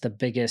 right? It's the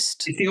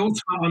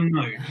ultimate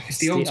unknown. It's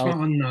the ultimate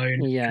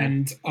unknown. Yeah.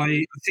 And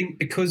I think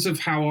because of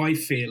how I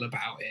feel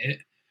about it,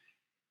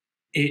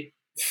 it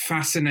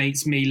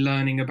fascinates me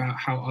learning about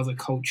how other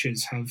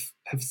cultures have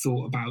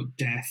thought about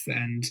death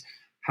and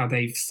how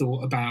they've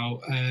thought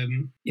about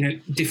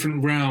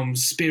different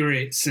realms,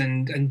 spirits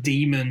and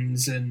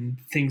demons and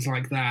things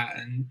like that.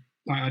 And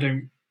like I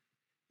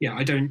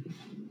don't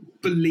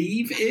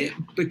believe it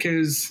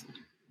because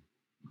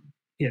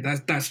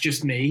that's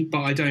just me,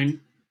 but I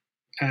don't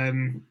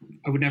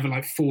I would never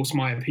like force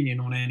my opinion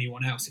on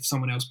anyone else. If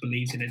someone else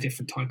believes in a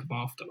different type of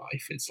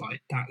afterlife, it's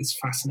like, that is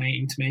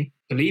fascinating to me.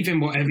 Believe in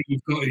whatever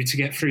you've got to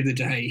get through the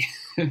day.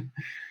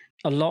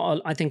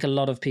 I think a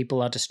lot of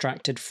people are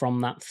distracted from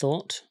that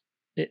thought.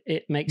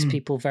 It makes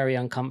people very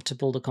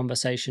uncomfortable. The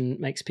conversation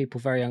makes people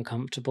very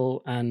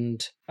uncomfortable,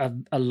 and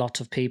a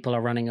lot of people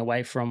are running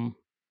away from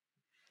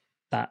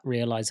that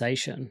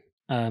realization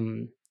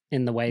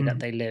in the way that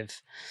they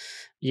live.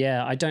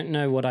 Yeah, I don't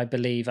know what I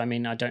believe. I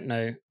mean, I don't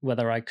know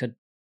whether I could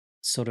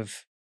sort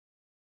of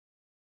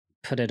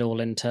put it all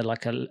into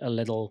like a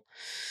little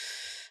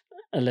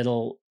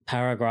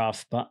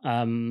paragraph, but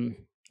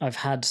I've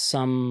had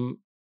some,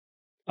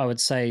 I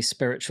would say,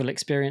 spiritual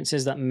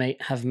experiences that may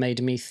have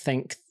made me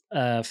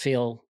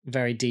feel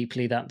very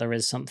deeply that there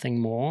is something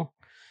more,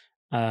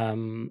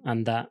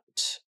 and that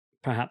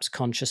perhaps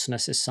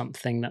consciousness is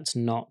something that's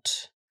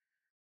not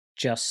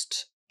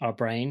just our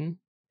brain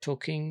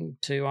talking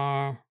to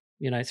our,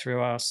 through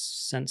our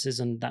senses,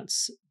 and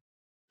that's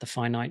the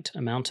finite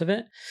amount of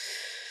it.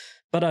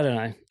 But I don't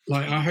know.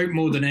 Like, I hope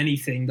more than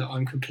anything that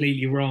I'm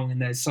completely wrong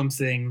and there's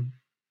something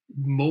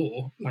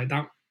more like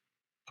that.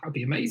 That'd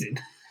be amazing.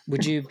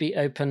 Would you be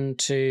open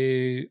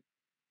to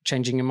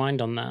changing your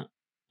mind on that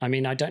I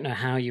mean, I don't know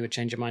how you would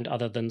change your mind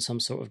other than some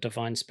sort of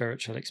divine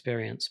spiritual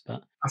experience,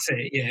 but That's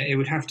it. Yeah, it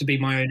would have to be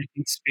my own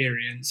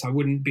experience. I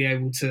wouldn't be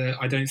able to.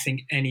 I don't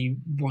think any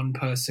one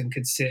person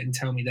could sit and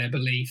tell me their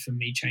belief and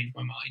me change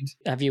my mind.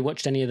 have you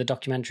watched any of the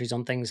documentaries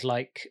on things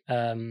like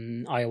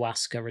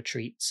ayahuasca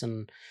retreats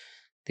and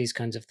these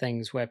kinds of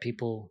things where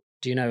people?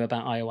 Do you know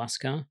about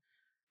ayahuasca?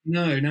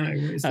 No, no.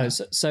 What is Oh,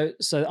 that?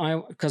 so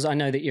I because I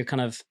know that you're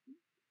kind of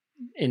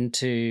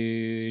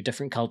into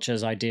different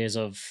cultures' ideas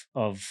of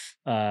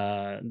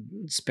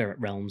spirit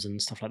realms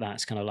and stuff like that.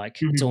 It's kind of like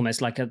it's Mhm,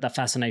 almost like the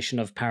fascination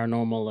of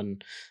paranormal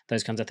and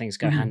those kinds of things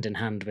go mhm. hand in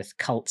hand with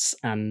cults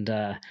and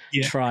Yeah.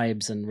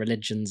 tribes and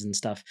religions and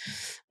stuff.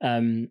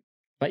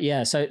 But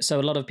yeah, so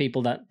a lot of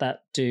people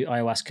that do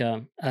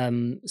ayahuasca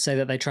say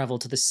that they travel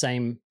to the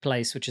same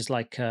place, which is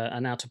like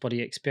an out of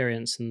body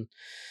experience, and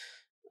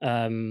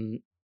um,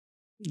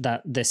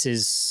 that this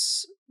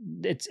is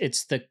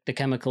it's the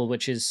chemical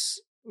which is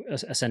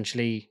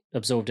essentially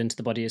absorbed into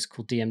the body is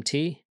called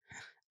DMT,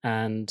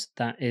 and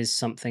that is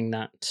something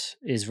that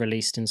is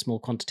released in small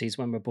quantities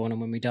when we're born and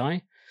when we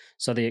die.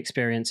 So the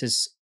experience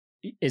is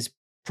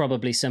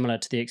probably similar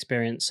to the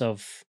experience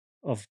of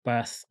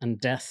birth and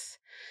death.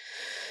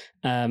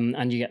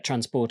 And you get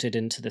transported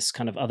into this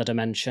kind of other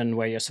dimension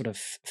where you're sort of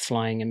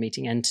flying and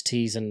meeting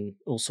entities and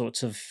all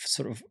sorts of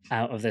sort of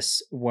out of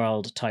this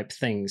world type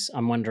things.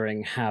 I'm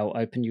wondering how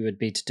open you would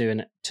be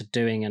to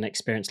doing an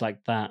experience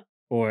like that,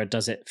 or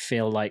does it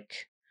feel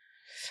like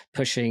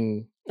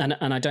pushing? And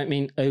I don't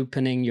mean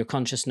opening your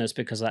consciousness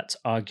because that's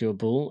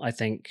arguable. I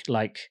think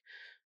like,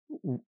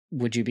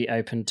 would you be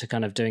open to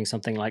kind of doing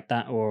something like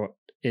that, or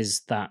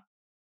is that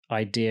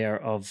idea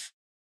of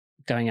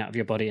going out of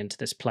your body into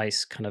this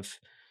place kind of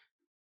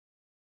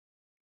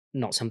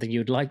not something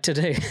you'd like to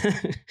do?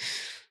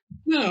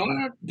 No,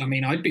 I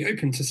mean, I'd be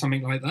open to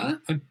something like that.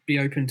 I'd be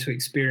open to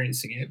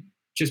experiencing it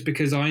just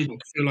because I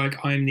feel like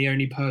I'm the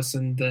only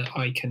person that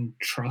I can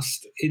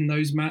trust in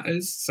those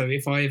matters. So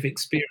if I have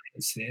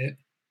experienced it,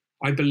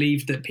 I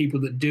believe that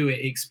people that do it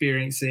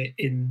experience it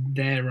in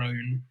their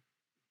own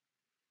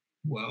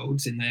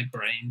worlds, in their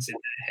brains, in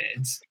their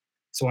heads.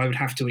 So I would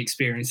have to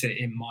experience it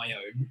in my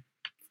own.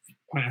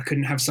 I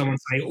couldn't have someone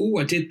say, "Oh,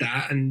 I did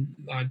that," and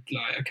I'd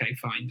like, "Okay,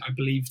 fine. I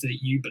believe that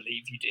you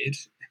believe you did."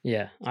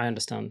 Yeah, I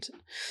understand.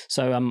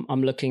 So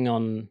I'm looking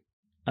on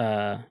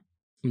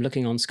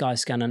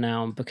Skyscanner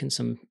now. I'm booking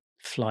some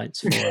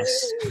flights for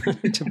us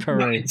to Peru.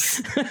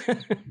 Nice.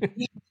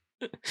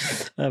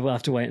 We'll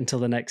have to wait until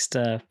the next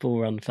bull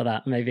run for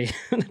that, maybe,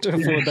 to Yeah.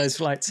 afford those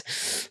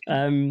flights.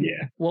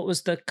 Yeah. What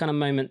was the kind of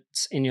moment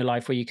in your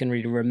life where you can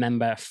really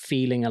remember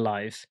feeling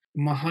alive?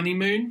 My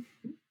honeymoon,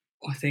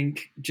 I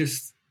think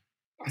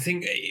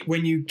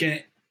when you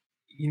get,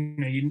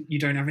 you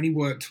don't have any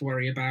work to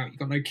worry about, you've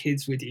got no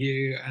kids with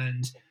you,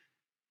 and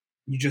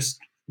you just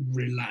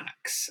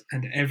relax,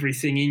 and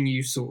everything in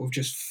you sort of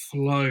just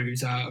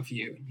flows out of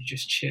you, and you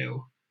just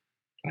chill.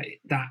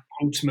 Like that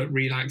ultimate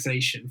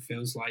relaxation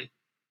feels like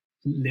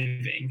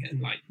living,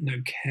 and like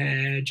no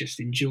care, just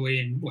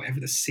enjoying whatever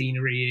the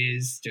scenery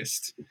is.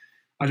 Just,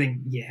 I think,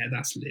 yeah,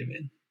 that's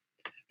living.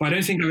 But I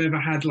don't think I've ever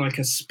had like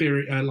a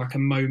spirit, like a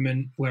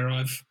moment where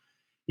I've,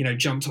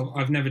 jumped off.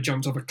 I've never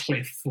jumped off a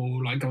cliff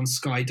or like gone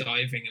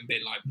skydiving and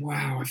been like,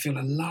 wow, I feel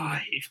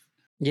alive.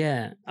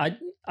 Yeah,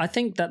 I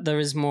think that there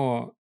is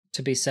more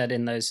to be said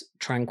in those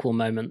tranquil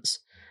moments,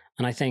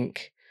 and I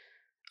think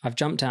I've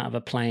jumped out of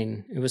a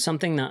plane. It was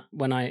something that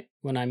when I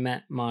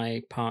met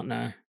my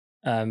partner,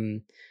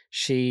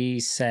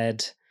 she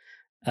said,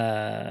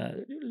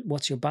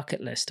 "What's your bucket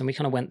list?" And we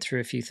kind of went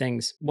through a few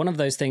things. One of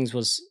those things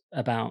was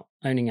about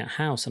owning a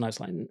house, and I was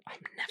like, "I'm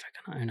never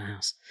going to own a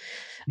house,"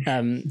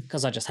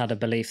 because I just had a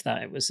belief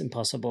that it was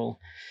impossible.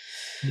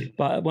 Yeah.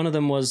 But one of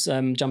them was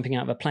jumping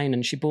out of a plane,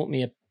 and she bought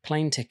me a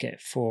plane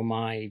ticket for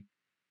my,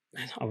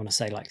 I want to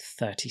say like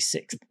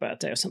 36th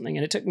birthday or something.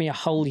 And it took me a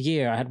whole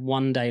year. I had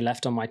one day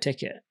left on my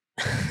ticket.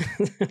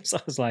 So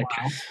I was like,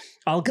 Wow.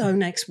 I'll go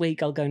next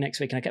week. I'll go next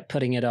week. And I kept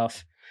putting it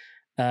off.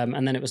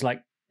 And then it was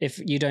like, if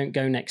you don't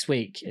go next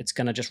week, it's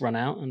going to just run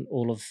out. And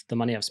all of the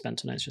money I've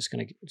spent on it is just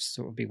going to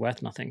sort of be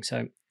worth nothing.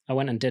 So I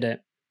went and did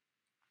it.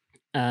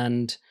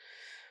 And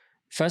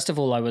first of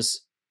all, I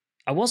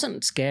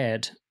wasn't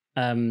scared.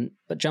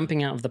 But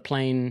jumping out of the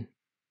plane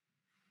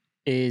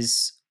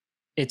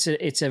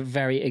it's a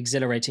very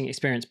exhilarating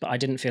experience, but I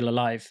didn't feel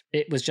alive.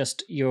 It was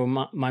just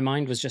my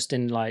mind was just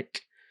in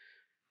like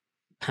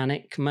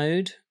panic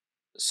mode,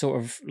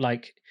 sort of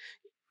like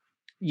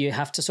you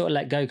have to sort of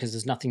let go because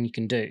there's nothing you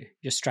can do.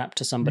 You're strapped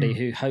to somebody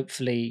who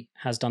hopefully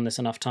has done this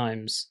enough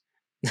times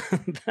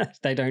that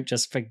they don't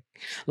just like,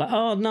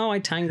 oh no, I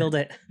tangled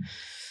it.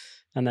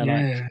 And they're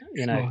Yeah.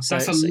 like,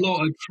 That's a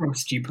lot of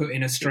trust you put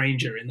in a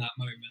stranger in that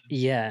moment.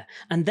 yeah.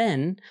 And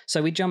then,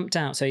 so we jumped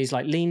out. So he's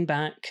like, lean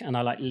back. And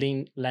I like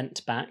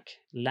leant back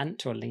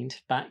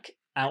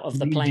out of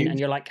the plane. And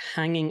you're like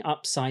hanging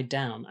upside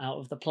down out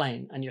of the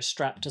plane and you're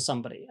strapped to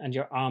somebody and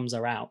your arms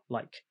are out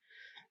like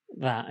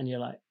that. And you're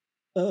like,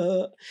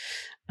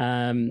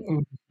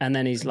 And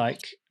then he's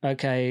like,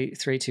 okay,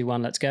 3, 2,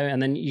 1, let's go.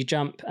 And then you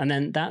jump, and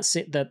then that's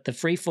it. The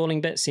free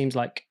falling bit seems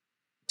like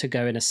to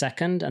go in a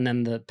second, and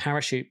then the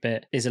parachute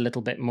bit is a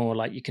little bit more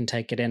like you can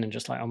take it in and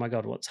just like, oh my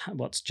god,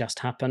 what's just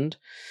happened.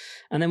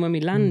 And then when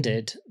we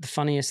landed, the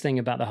funniest thing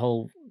about the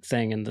whole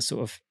thing and the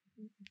sort of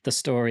the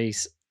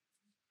story's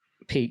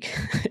peak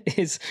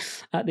is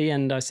at the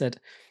end I said,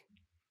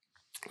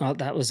 oh,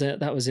 that was it,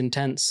 that was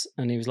intense.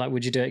 And he was like,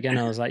 would you do it again?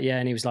 I was like, yeah.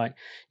 And he was like,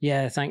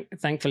 yeah,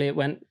 thankfully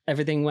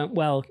everything went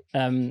well.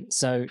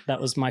 So that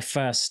was my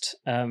first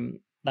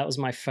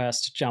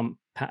jump,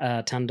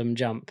 tandem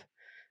jump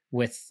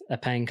with a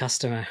paying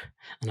customer.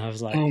 And I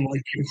was like, oh my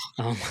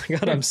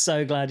god, I'm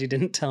so glad you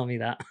didn't tell me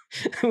that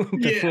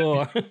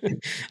before.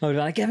 I was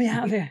like, get me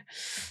out of here.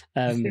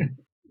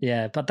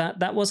 Yeah, but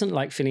that wasn't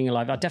like feeling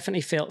alive. I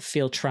definitely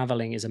feel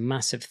traveling is a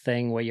massive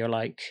thing where you're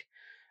like,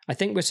 I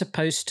think we're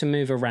supposed to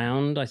move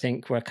around. I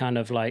think we're kind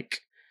of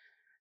like,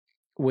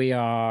 we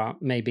are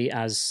maybe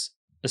as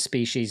a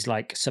species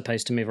like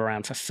supposed to move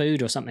around for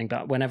food or something.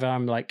 But whenever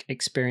I'm like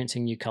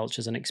experiencing new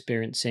cultures and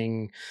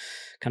experiencing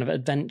kind of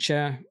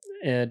adventure,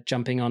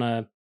 jumping on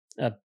a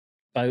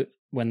boat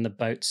when the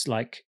boat's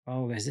like,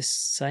 oh, is this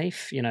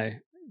safe? You know,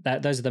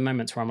 those are the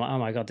moments where I'm like, oh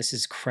my god, this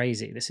is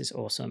crazy, this is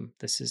awesome,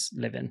 this is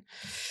living.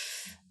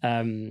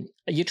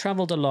 You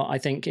traveled a lot, I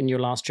think, in your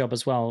last job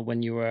as well,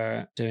 when you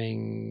were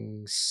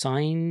doing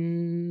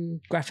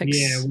sign graphics.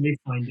 Yeah,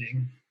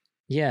 wayfinding.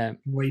 Yeah,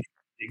 Wayfinding,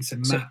 so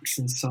maps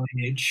and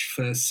signage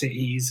for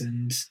cities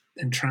and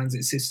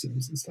transit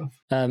systems and stuff.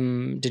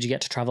 Did you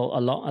get to travel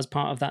a lot as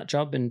part of that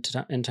job in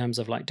terms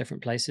of like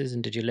different places,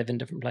 and did you live in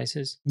different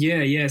places?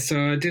 Yeah.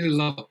 So I did a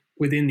lot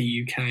within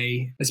the UK.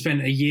 I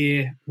spent a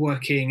year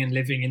working and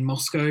living in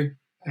Moscow,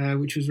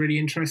 which was really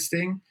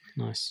interesting.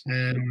 Nice.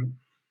 I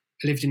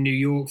lived in New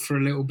York for a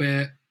little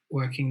bit,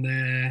 working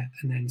there,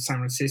 and then San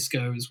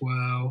Francisco as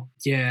well.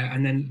 Yeah,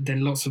 and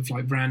then lots of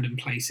like random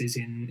places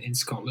in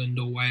Scotland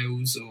or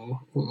Wales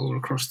or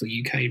across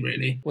the UK,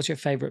 really. What's your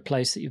favourite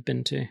place that you've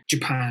been to?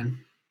 Japan.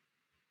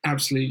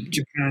 Absolutely.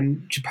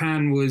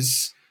 Japan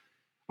was...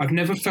 I've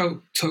never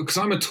felt tall, because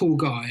I'm a tall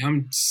guy.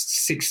 I'm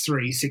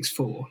 6'3",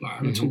 6'4". Like,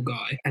 I'm a tall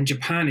guy. And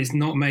Japan is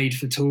not made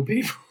for tall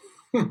people.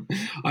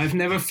 I've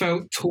never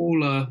felt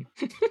taller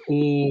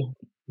or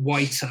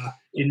whiter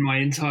in my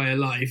entire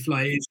life.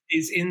 Like,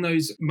 it's in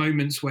those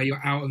moments where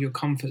you're out of your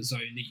comfort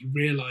zone that you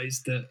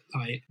realize that,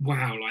 like,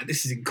 wow, like,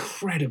 this is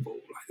incredible.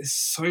 Like, there's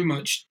so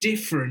much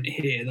different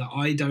here that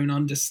I don't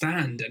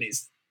understand, and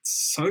it's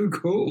so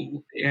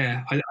cool.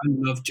 Yeah, I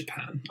love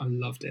Japan. I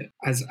loved it.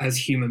 As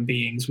human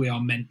beings, we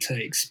are meant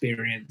to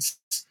experience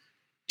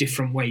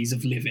different ways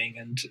of living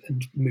and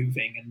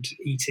moving and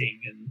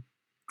eating and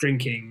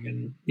drinking,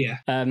 and yeah.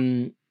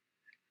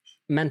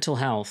 Mental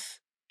health.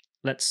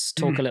 Let's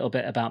talk a little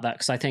bit about that,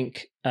 because I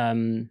think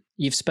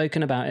you've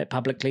spoken about it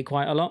publicly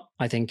quite a lot.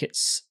 I think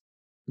it's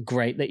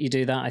great that you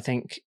do that. I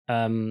think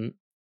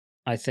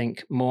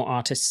more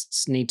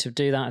artists need to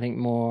do that. I think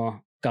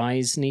more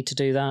guys need to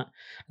do that.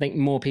 I think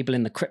more people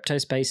in the crypto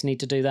space need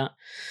to do that.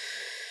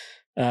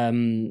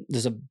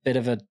 There's a bit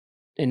of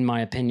in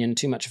my opinion,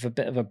 too much of a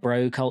bit of a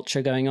bro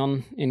culture going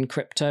on in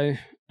crypto.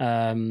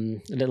 A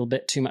little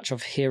bit too much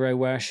of hero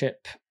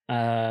worship,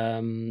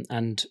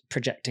 and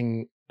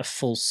projecting a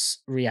false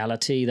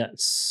reality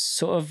that's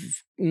sort of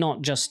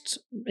not just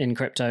in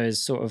crypto,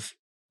 is sort of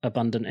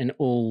abundant in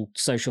all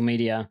social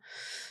media.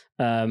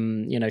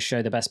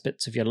 Show the best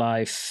bits of your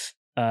life.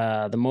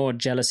 The more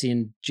jealousy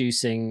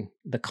inducing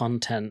the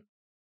content,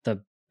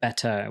 the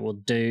better it will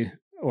do,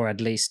 or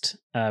at least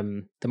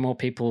the more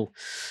people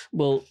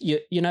will,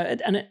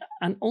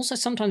 and also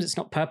sometimes it's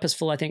not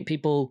purposeful. I think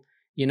people,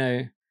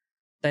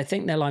 they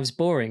think their life's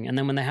boring, and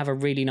then when they have a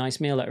really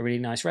nice meal at a really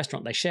nice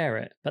restaurant, they share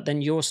it. But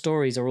then your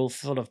stories are all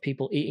full of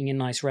people eating in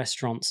nice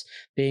restaurants,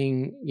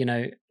 being,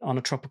 on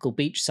a tropical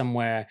beach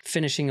somewhere,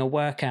 finishing a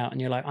workout, and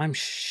you're like, I'm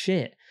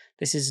shit.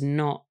 This is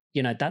not,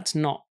 that's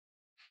not,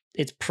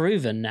 it's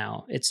proven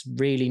now. It's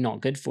really not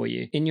good for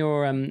you. In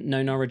your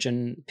Known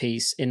Origin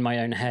piece, In My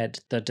Own Head,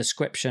 the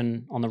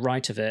description on the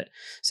right of it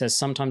says,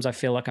 sometimes I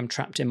feel like I'm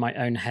trapped in my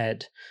own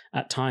head.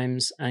 At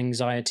times,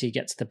 anxiety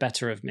gets the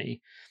better of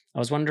me. I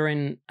was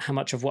wondering how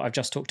much of what I've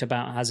just talked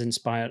about has it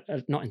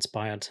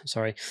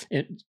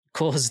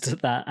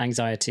caused that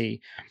anxiety.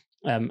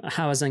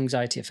 How has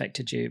anxiety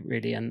affected you,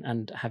 really?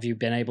 And have you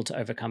been able to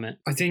overcome it?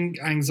 I think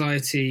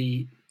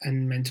anxiety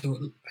and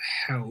mental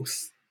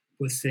health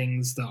were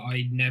things that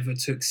I never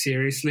took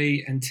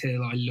seriously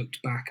until I looked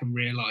back and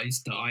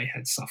realized that I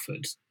had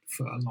suffered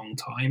for a long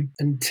time,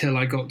 until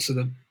I got to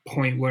the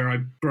point where I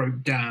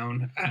broke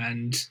down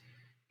and,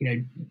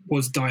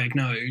 was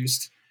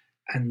diagnosed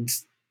and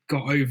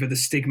got over the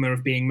stigma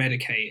of being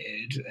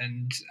medicated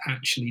and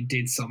actually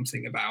did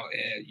something about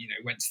it,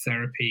 went to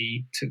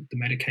therapy, took the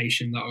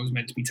medication that I was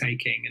meant to be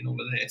taking, and all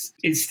of this.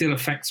 It still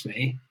affects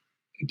me.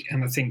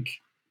 And I think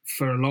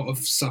for a lot of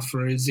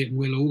sufferers, it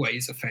will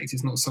always affect.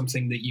 It's not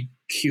something that you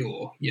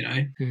cure,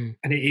 and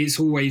it's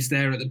always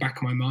there at the back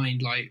of my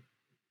mind, like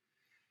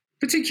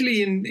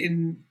particularly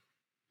in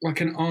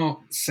like an art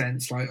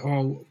sense, like,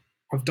 oh,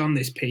 I've done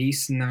this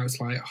piece and now it's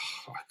like,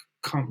 oh,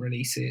 I can't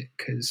release it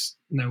because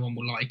no one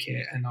will like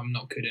it and I'm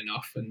not good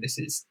enough and this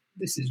is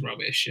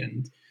rubbish,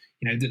 and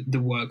the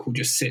work will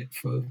just sit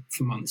for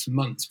months and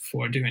months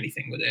before I do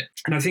anything with it.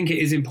 And I think it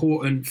is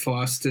important for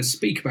us to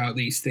speak about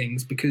these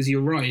things, because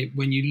you're right,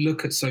 when you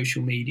look at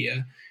social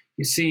media,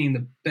 you're seeing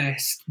the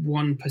best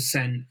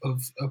 1%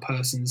 of a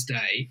person's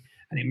day,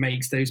 and it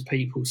makes those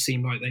people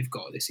seem like they've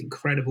got this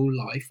incredible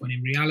life, when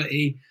in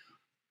reality,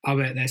 I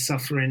bet they're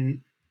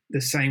suffering the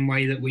same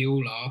way that we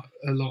all are,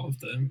 a lot of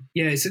them.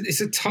 Yeah,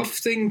 it's a tough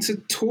thing to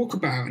talk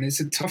about, and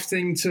it's a tough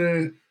thing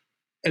to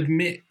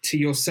admit to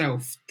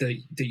yourself that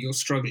you're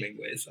struggling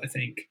with, I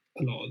think,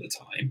 a lot of the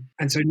time.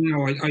 And so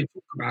now I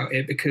talk about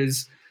it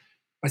because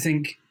I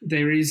think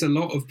there is a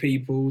lot of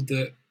people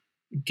that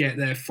get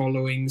their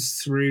followings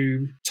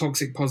through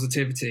toxic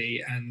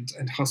positivity and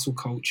hustle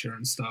culture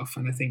and stuff.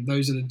 And I think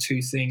those are the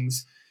two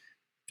things,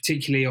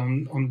 particularly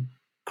on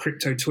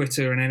crypto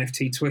Twitter and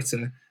NFT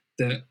Twitter,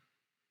 that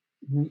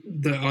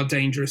are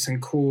dangerous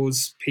and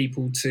cause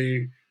people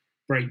to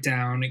break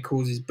down. It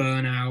causes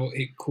burnout.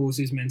 It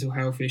causes mental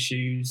health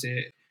issues.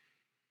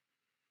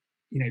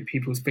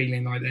 People's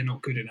feeling like they're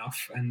not good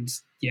enough. And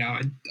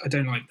yeah, I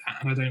don't like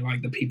that. And I don't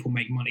like that people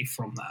make money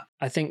from that.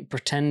 I think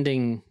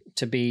pretending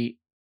to be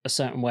a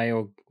certain way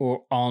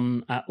or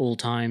on at all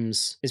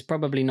times is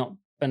probably not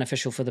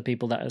beneficial for the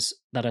people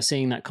that are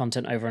seeing that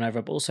content over and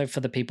over, but also for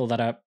the people that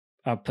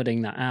are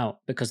putting that out,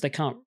 because they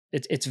can't,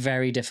 it's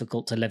very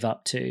difficult to live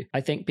up to.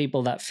 I think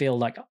people that feel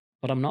like,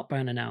 but I'm not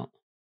burning out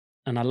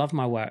and I love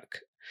my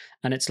work.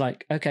 And it's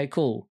like, okay,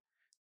 cool.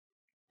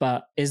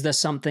 But is there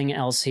something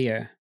else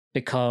here?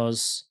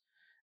 Because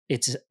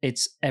it's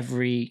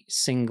every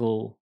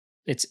single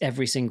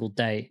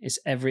day. It's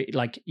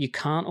you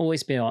can't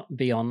always be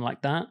on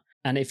like that.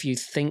 And if you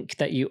think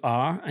that you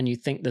are, and you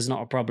think there's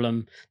not a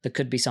problem, there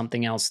could be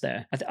something else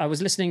there. I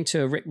was listening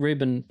to a Rick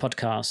Rubin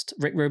podcast.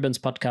 Rick Rubin's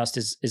podcast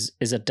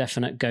is a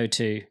definite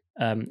go-to.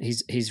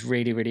 He's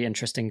really, really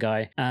interesting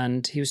guy.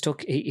 And he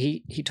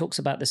talks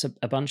about this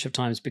a bunch of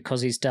times,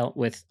 because he's dealt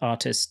with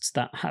artists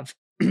that have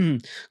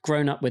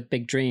grown up with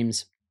big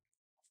dreams.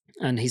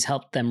 And he's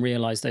helped them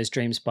realize those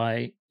dreams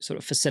by sort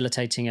of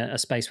facilitating a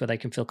space where they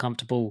can feel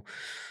comfortable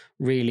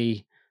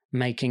really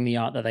making the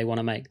art that they want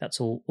to make. That's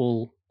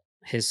all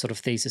his sort of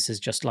thesis is,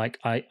 just like,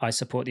 I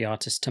support the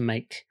artist to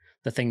make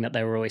the thing that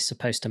they were always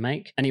supposed to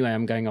make. Anyway,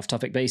 I'm going off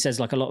topic, but he says,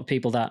 like, a lot of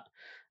people that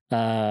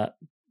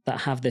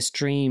have this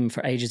dream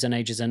for ages and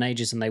ages and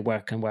ages, and they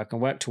work and work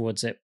and work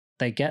towards it,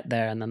 they get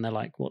there and then they're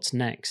like, what's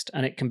next?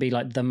 And it can be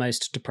like the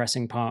most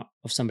depressing part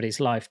of somebody's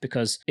life,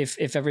 because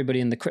if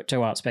everybody in the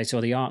crypto art space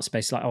or the art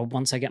space, like, oh,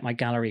 once I get my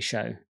gallery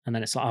show, and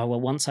then it's like, oh,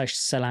 well, once I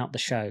sell out the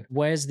show,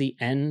 where's the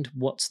end?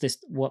 What's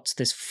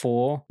this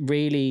for?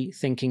 Really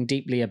thinking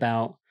deeply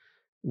about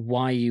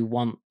why you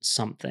want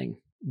something.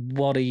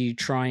 What are you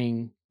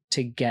trying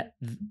to get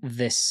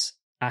this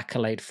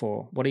accolade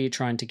for? What are you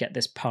trying to get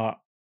this part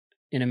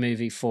in a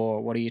movie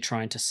for? What are you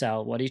trying to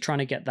sell? What are you trying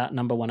to get that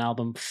 #1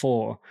 album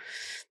for?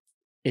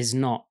 Is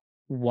not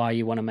why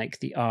you want to make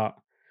the art,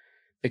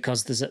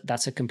 because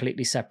that's a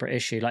completely separate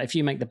issue. Like, if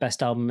you make the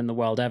best album in the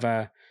world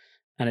ever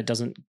and it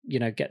doesn't,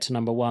 get to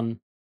 #1,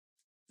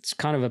 it's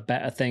kind of a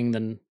better thing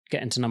than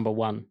getting to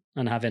 #1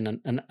 and having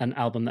an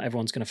album that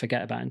everyone's going to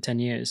forget about in 10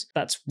 years.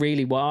 That's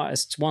really what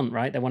artists want,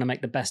 right? They want to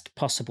make the best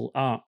possible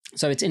art.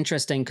 So it's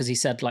interesting, because he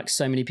said, like,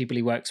 so many people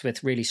he works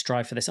with really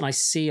strive for this. And I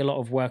see a lot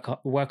of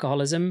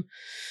workaholism.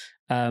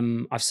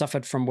 I've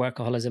suffered from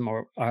workaholism,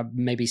 or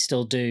maybe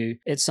still do.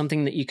 It's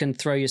something that you can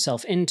throw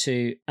yourself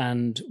into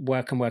and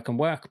work and work and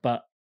work,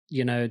 but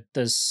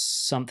there's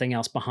something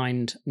else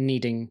behind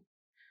needing.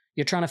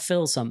 You're trying to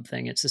fill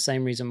something. It's the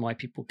same reason why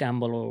people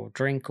gamble or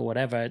drink or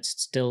whatever. It's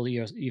still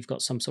you've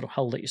got some sort of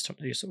hole that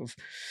you're sort of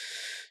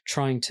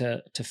trying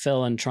to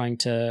fill, and trying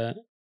to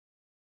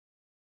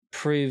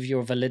prove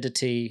your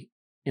validity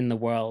in the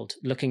world,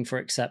 looking for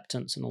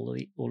acceptance and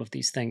all of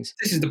these things.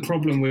 This is the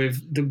problem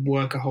with the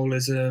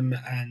workaholism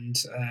and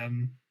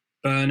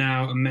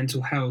burnout and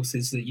mental health,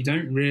 is that you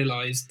don't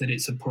realize that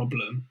it's a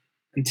problem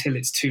until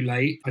it's too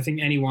late. I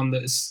think anyone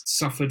that has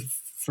suffered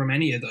from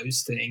any of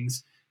those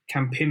things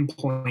can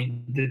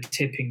pinpoint the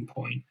tipping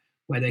point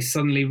where they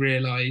suddenly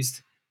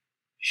realized,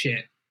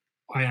 shit,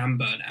 I am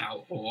burnt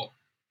out, or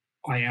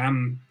I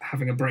am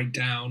having a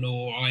breakdown,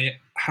 or I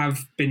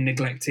have been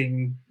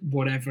neglecting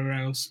whatever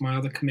else, my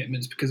other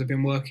commitments, because I've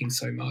been working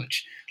so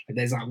much. Like,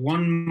 there's that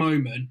one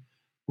moment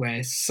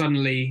where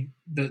suddenly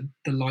the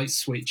light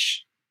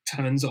switch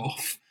turns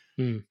off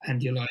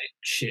and you're like,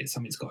 shit,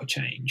 something's got to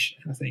change.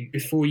 And I think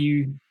before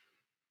you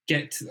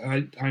get to,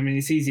 I mean,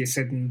 it's easier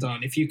said than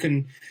done. If you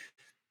can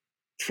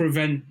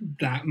prevent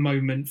that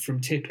moment from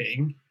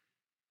tipping,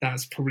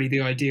 that's probably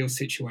the ideal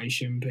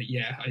situation. But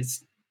yeah,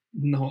 it's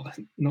not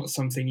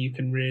something you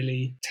can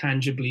really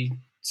tangibly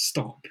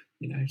stop,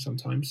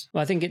 sometimes.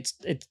 Well, I think it's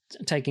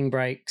taking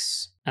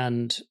breaks,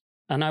 and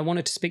I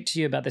wanted to speak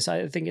to you about this.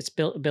 I think it's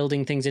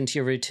building things into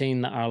your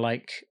routine that are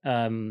like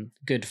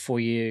good for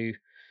you,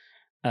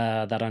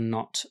 that are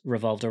not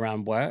revolved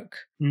around work.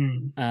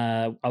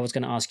 I was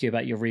going to ask you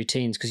about your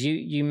routines, because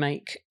you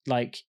make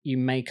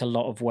a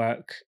lot of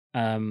work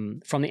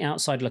from the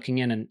outside looking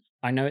in, and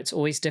I know it's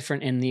always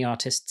different in the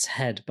artist's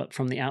head, but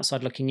from the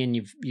outside looking in,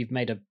 you've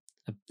made a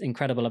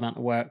incredible amount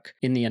of work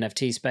in the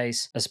NFT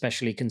space,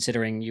 especially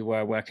considering you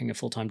were working a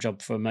full-time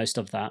job for most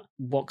of that.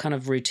 What kind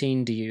of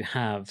routine do you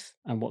have,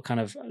 and what kind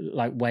of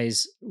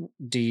ways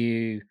do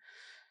you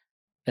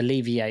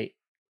alleviate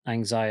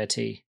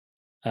anxiety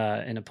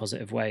in a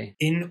positive way?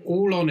 In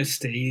all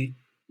honesty,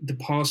 the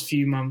past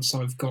few months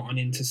I've gotten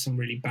into some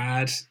really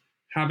bad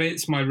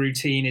habits. My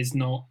routine is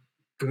not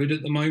good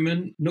at the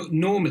moment.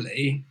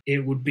 Normally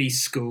it would be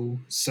school,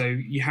 so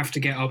you have to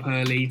get up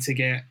early to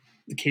get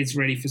the kids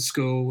ready for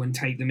school and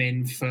take them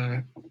in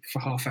for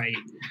 8:30,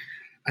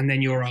 and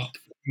then you're up,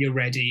 you're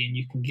ready, and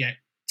you can get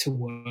to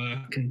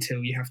work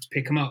until you have to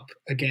pick them up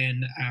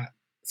again at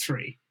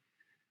 3.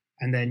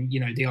 And then,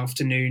 the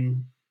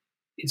afternoon,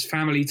 it's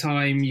family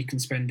time. You can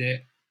spend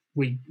it.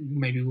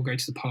 Maybe we'll go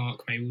to the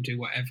park, maybe we'll do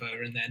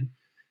whatever, and then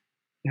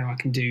I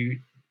can do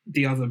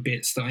the other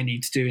bits that I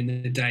need to do in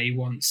the day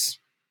once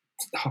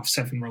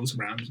 7:30 rolls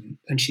around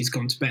and she's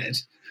gone to bed.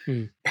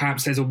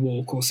 Perhaps there's a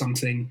walk or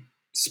something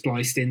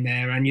spliced in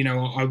there, and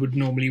I would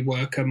normally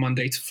work a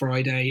Monday to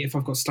Friday. If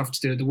I've got stuff to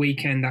do at the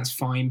weekend, that's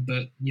fine,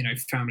 but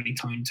family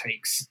time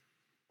takes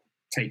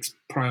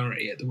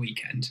priority at the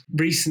weekend.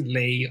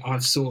 Recently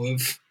I've sort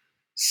of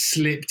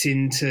slipped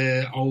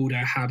into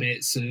older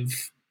habits of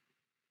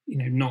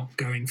not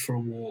going for a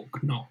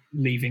walk, not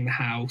leaving the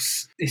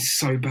house. It's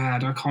so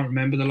bad. I can't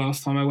remember the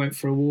last time I went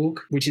for a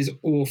walk, which is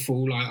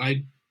awful.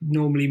 I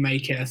normally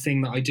make it a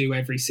thing that I do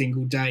every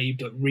single day,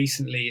 but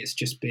recently it's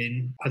just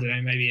been, I don't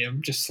know, maybe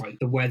I'm just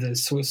the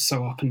weather's sort of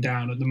so up and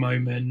down at the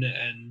moment,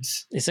 and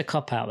it's a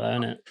cop out though,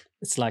 isn't it?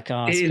 It's like,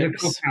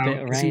 it's a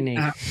bit rainy.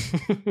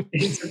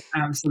 It's an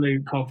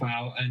absolute cop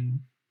out, and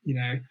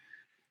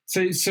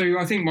So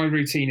I think my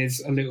routine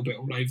is a little bit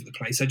all over the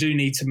place. I do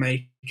need to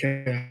make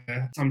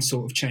some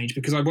sort of change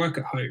because I work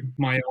at home.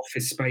 My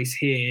office space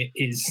here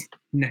is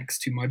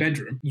next to my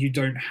bedroom. You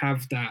don't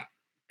have that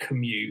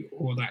commute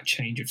or that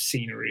change of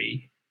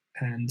scenery.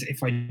 And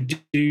if I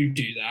do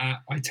that,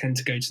 I tend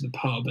to go to the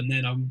pub, and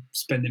then I'm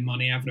spending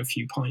money having a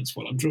few pints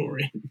while I'm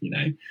drawing,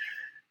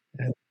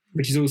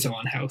 which is also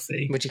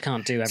unhealthy. Which you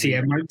can't do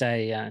every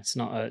day. Yeah, it's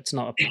not a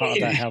part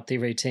of a healthy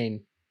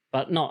routine,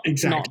 but not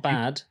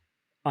bad.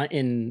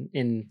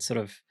 In sort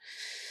of,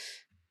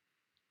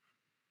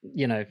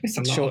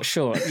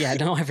 short. Yeah,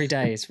 not every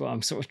day is what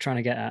I'm sort of trying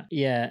to get at.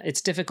 Yeah,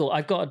 it's difficult.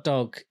 I've got a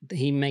dog.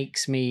 He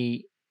makes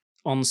me,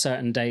 on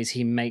certain days,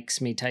 he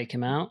makes me take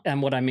him out.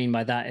 And what I mean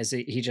by that is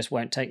he just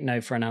won't take no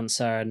for an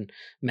answer, and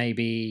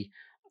maybe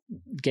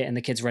getting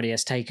the kids ready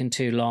has taken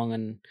too long.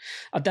 And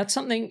that's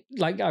something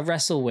I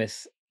wrestle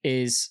with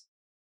is,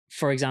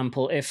 for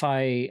example, if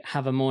I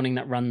have a morning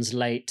that runs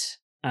late,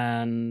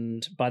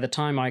 and by the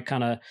time I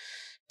kind of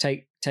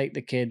take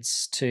the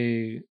kids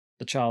to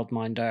the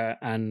childminder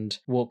and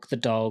walk the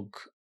dog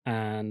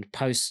and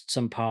post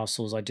some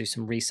parcels, I do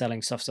some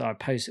reselling stuff, so I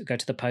go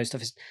to the post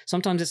office.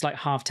 Sometimes it's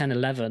 10:30,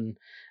 11,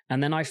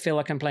 and then I feel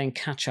like I'm playing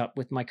catch up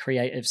with my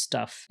creative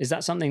stuff. Is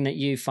that something that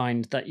you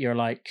find that you're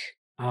like,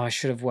 oh, I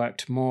should have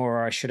worked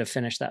more, or I should have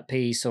finished that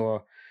piece,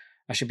 or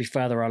I should be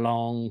further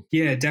along?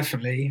 Yeah,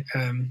 definitely.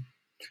 I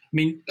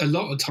mean, a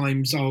lot of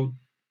times I'll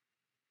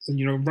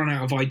run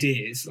out of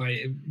ideas.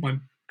 My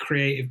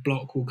creative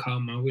block will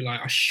come, and I'll be like,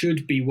 I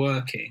should be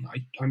working.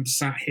 I'm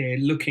sat here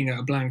looking at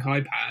a blank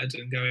iPad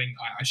and going,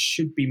 I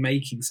should be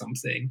making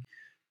something,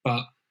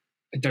 but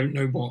I don't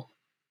know what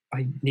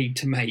I need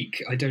to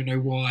make. I don't know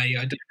why.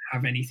 I don't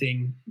have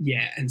anything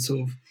yet. And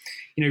sort of,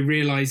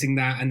 realizing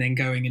that, and then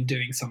going and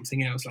doing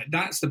something else.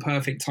 That's the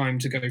perfect time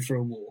to go for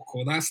a walk,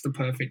 or that's the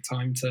perfect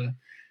time to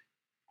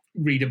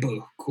read a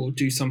book or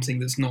do something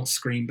that's not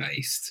screen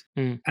based.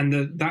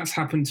 And that's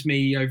happened to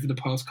me over the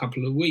past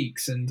couple of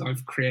weeks, and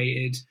I've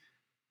created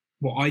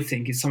what I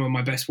think is some of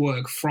my best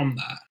work from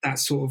that.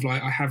 That's sort of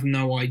I have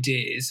no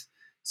ideas,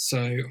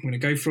 so I'm going to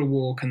go for a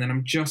walk, and then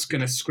I'm just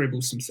going to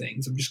scribble some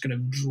things. I'm just going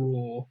to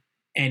draw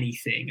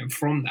anything, and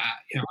from that,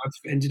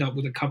 I've ended up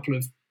with a couple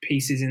of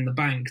pieces in the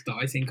bank that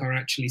I think are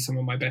actually some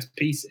of my best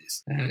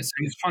pieces. So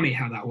it's funny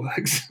how that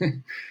works.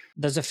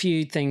 There's a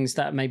few things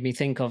that made me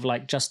think of,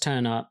 just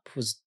turn up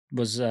was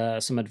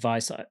some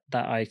advice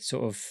that I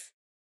sort of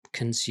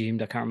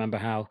consumed. I can't remember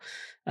how,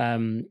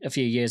 a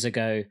few years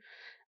ago,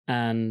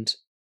 and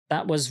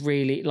that was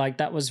really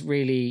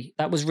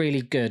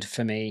good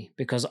for me,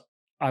 because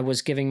I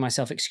was giving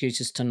myself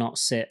excuses to not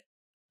sit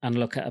and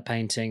look at a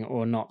painting,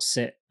 or not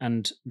sit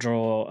and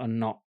draw, and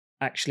not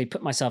actually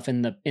put myself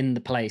in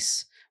the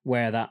place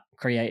where that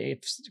creative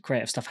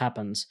stuff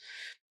happens.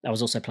 I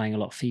was also playing a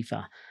lot of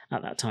FIFA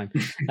at that time,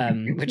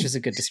 which is a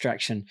good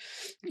distraction.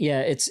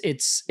 Yeah,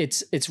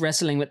 it's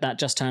wrestling with that.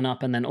 Just turn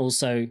up, and then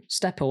also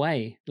step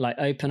away,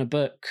 open a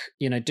book,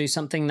 do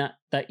something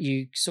that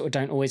you sort of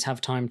don't always have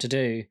time to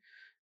do.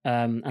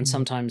 And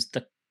sometimes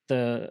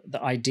the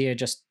idea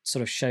just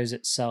sort of shows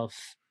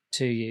itself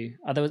to you.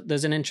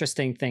 There's an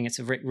interesting thing. It's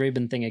a Rick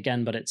Rubin thing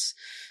again, but it's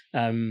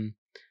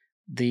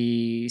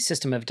the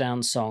System of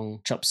Down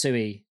song Chop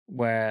Suey,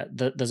 where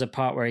there's a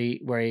part where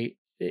he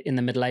in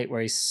the middle 8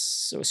 where he's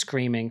sort of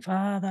screaming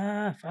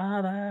father,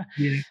 father,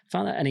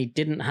 father, and he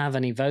didn't have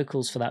any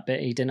vocals for that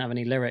bit. He didn't have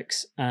any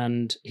lyrics,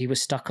 and he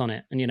was stuck on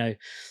it. And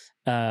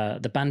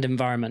the band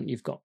environment,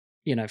 you've got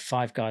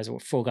 5 guys or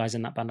 4 guys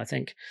in that band, I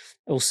think,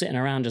 all sitting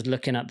around just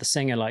looking at the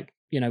singer like,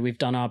 we've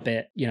done our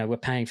bit, we're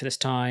paying for this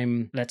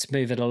time, let's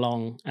move it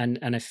along. And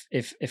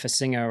if a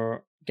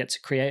singer gets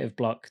a creative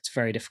block, it's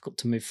very difficult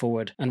to move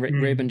forward. And Rick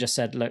Rubin just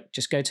said, look,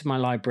 just go to my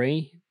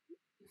library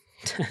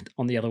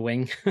on the other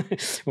wing,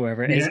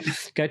 wherever it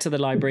is, go to the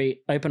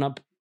library, open up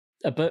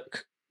a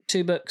book,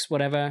 2 books,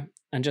 whatever,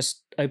 and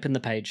just open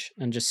the page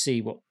and just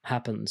see what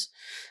happens.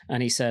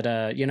 And he said,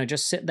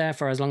 just sit there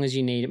for as long as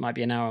you need. It might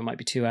be an hour, it might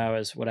be 2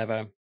 hours,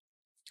 whatever.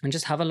 And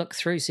just have a look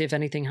through, see if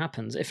anything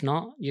happens. If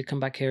not, you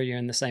come back here, you're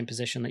in the same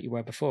position that you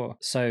were before.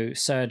 So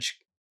Serge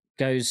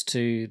goes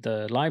to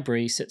the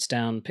library, sits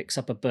down, picks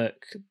up a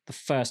book. The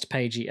first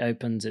page he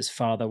opens is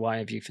Father, Why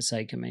Have You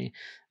Forsaken Me?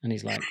 And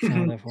he's like,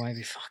 Father, why have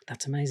you, fuck,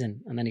 that's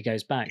amazing. And then he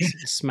goes back,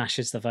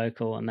 smashes the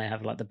vocal, and they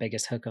have like the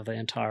biggest hook of the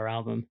entire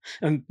album.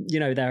 And,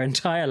 their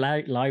entire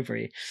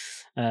library.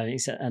 He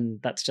said, and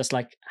that's just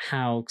like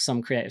how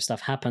some creative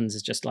stuff happens,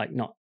 is just like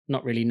not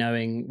really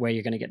knowing where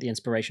you're going to get the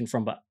inspiration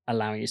from, but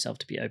allowing yourself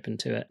to be open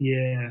to it.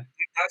 Yeah,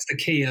 that's the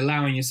key,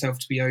 allowing yourself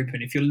to be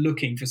open. If you're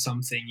looking for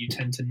something, you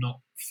tend to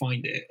not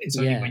find it. It's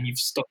only when you've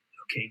stopped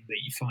looking that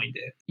you find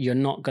it. You're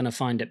not going to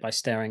find it by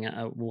staring at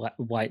a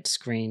white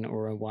screen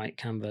or a white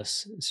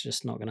canvas. It's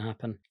just not going to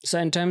happen. So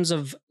in terms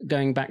of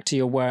going back to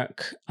your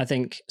work, I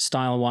think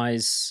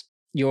style-wise,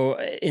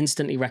 you're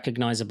instantly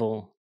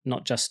recognizable,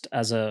 not just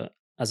as an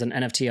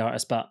NFT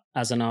artist, but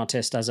as an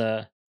artist, as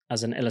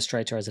an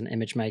illustrator, as an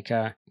image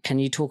maker. Can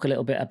you talk a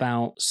little bit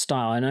about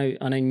style? I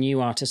know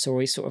new artists are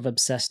always sort of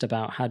obsessed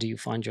about how do you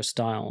find your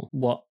style?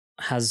 What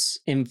has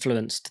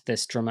influenced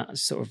this dramatic,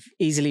 sort of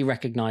easily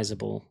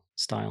recognizable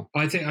style?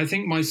 I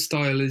think my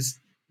style has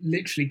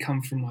literally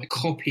come from like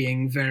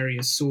copying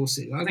various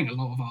sources. I think a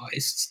lot of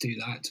artists do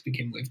that to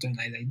begin with, don't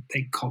they?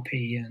 They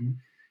copy and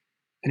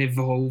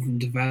evolve and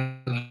develop.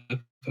 I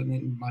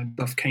think my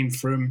stuff came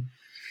from,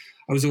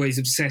 I was always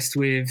obsessed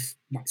with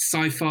like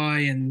sci-fi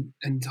and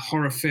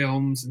horror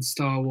films and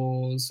Star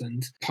Wars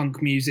and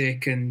punk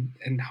music and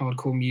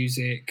hardcore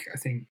music. I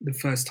think the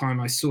first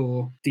time I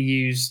saw the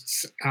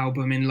Used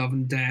album In Love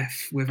and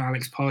Death with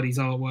Alex Pardy's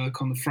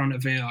artwork on the front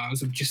of it, I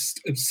was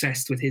just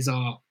obsessed with his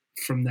art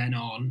from then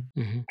on.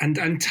 Mm-hmm.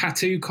 And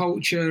tattoo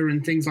culture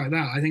and things like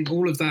that. I think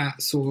all of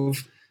that sort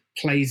of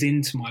plays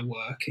into my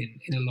work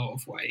in a lot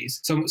of ways.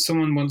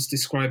 Someone once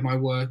described my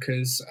work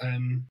as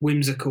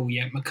whimsical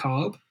yet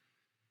macabre,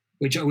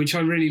 which I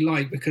really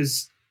like,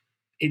 because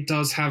it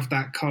does have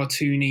that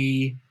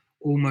cartoony,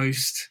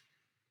 almost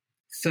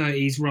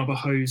 30s rubber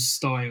hose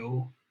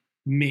style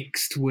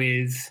mixed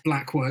with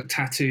blackwork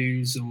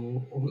tattoos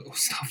or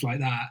stuff like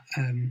that.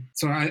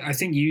 So I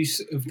think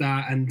use of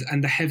that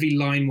and the heavy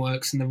line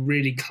works and the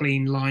really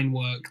clean line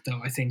work that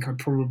I think I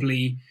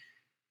probably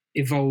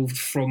evolved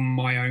from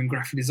my own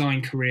graphic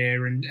design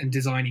career and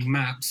designing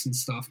maps and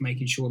stuff,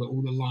 making sure that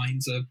all the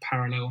lines are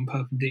parallel and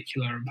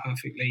perpendicular and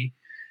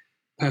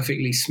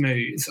perfectly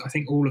smooth. I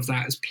think all of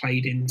that has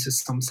played into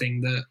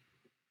something that,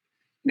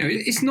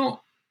 it's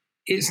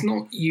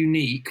not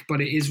unique, but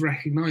it is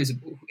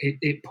recognizable.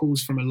 It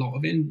pulls from a lot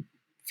of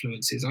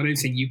influences. I don't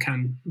think you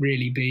can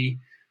really be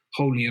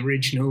wholly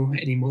original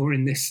anymore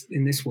in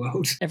this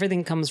world.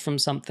 Everything comes from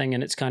something,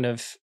 and it's kind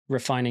of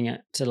refining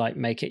it to like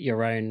make it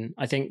your own.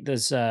 I think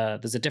there's a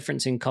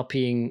difference in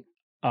copying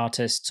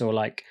artists or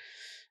like,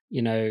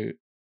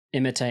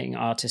 imitating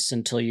artists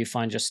until you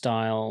find your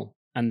style,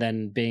 and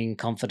then being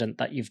confident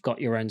that you've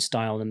got your own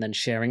style and then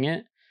sharing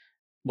it.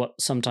 What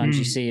sometimes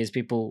you see is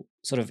people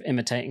sort of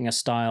imitating a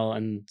style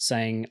and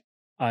saying,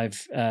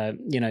 I've, and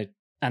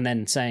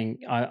then saying,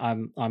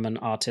 I'm an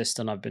artist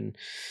and I've been,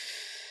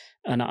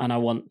 and I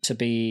want to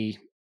be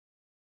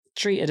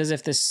treated as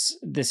if this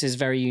is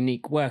very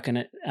unique work.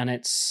 And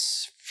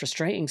it's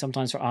frustrating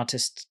sometimes for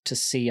artists to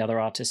see other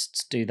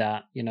artists do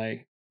that.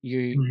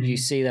 You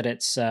see that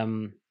it's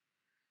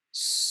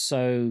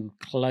so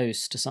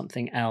close to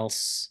something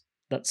else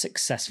that's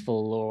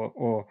successful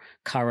or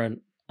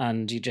current,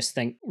 and you just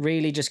think,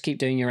 really just keep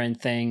doing your own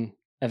thing.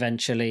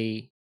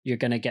 Eventually you're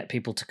going to get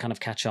people to kind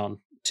of catch on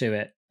to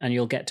it, and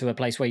you'll get to a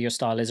place where your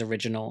style is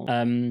original.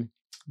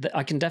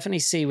 I can definitely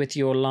see with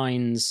your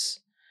lines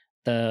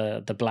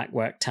the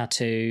blackwork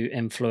tattoo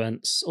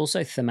influence.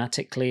 Also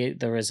thematically,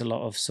 there is a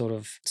lot of sort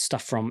of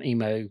stuff from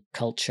emo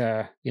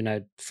culture,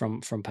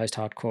 from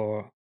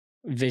post-hardcore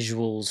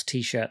visuals,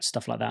 t-shirts,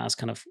 stuff like that has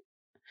kind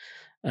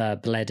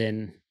of bled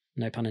in,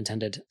 no pun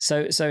intended.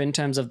 So in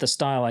terms of the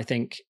style, I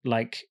think,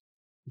 like,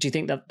 do you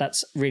think that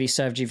that's really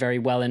served you very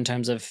well in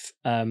terms of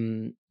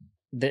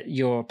that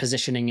your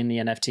positioning in the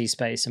NFT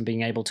space and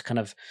being able to kind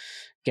of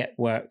get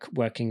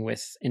working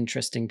with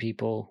interesting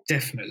people?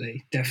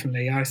 Definitely.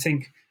 I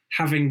think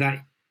having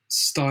that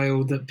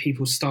style that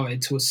people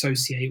started to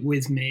associate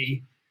with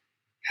me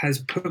has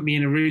put me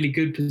in a really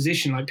good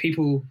position. Like,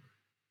 people,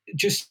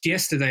 just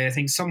yesterday, I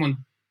think someone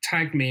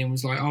tagged me and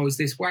was like, "Oh, is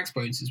this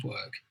Waxbones'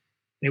 work?"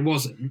 It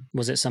wasn't.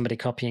 Was it somebody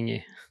copying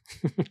you?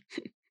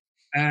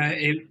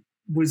 It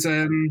was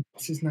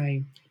what's his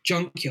name?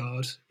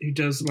 Junkyard, who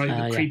does like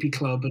the Creepy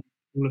Club and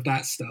all of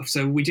that stuff.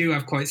 So we do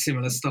have quite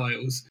similar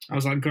styles. I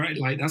was like, great,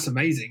 like that's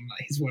amazing.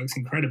 Like, his work's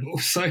incredible.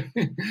 So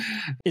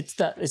it's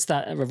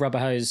that Rubber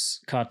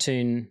Hose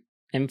cartoon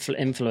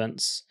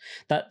influence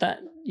that a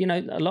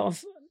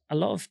lot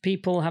of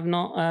people have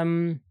not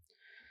have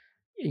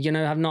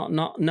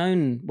not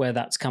known where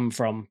that's come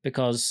from,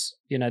 because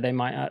they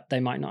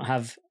might not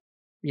have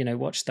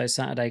watched those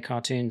Saturday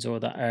cartoons or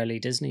that early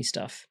Disney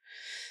stuff,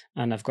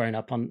 and I've grown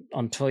up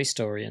on Toy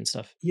Story and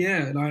stuff.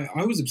 Yeah, and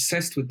I was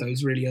obsessed with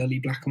those really early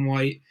black and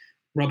white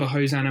Rubber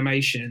Hose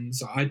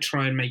animations. I'd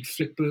try and make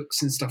flip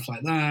books and stuff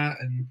like that.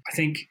 And I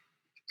think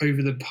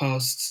over the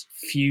past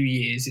few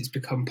years, it's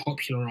become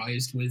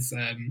popularized with,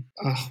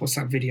 what's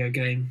that video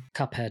game?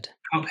 Cuphead,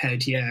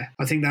 yeah.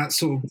 I think that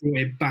sort of brought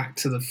it back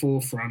to the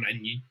forefront,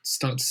 and you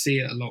start to see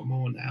it a lot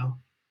more now,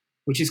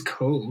 which is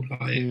cool.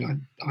 Like,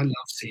 I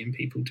love seeing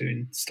people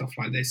doing stuff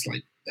like this.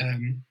 Like,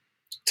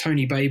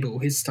 Tony Babel,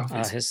 his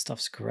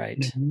stuff's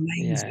great.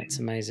 Amazing. Yeah, it's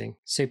amazing.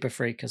 Super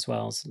Freak as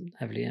well,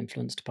 heavily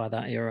influenced by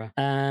that era.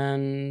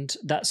 And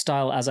that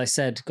style, as I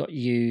said, got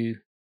you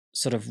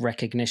sort of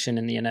recognition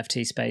in the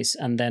NFT space,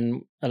 and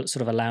then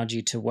sort of allowed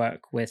you to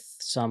work with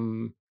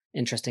some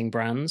interesting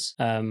brands.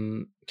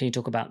 Can you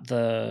talk about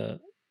the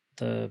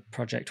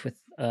project with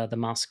the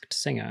Masked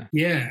Singer?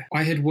 Yeah,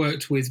 I had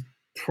worked with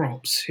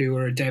Props, who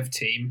are a dev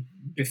team,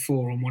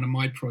 before on one of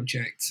my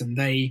projects, and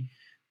they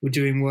were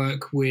doing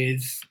work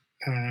with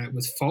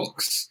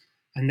Fox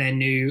and their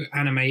new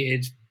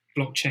animated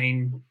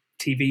blockchain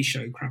TV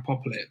show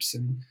Crapocalypse,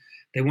 and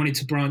they wanted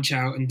to branch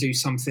out and do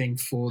something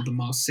for The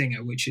Masked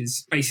Singer, which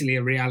is basically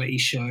a reality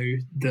show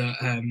that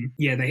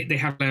they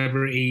have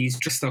celebrities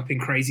dressed up in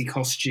crazy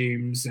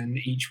costumes, and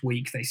each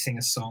week they sing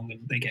a song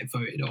and they get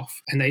voted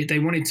off. And they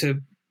wanted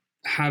to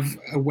have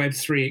a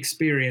Web3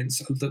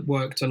 experience that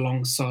worked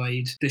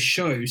alongside the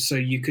show, so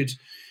you could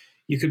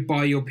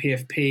buy your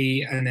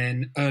PFP and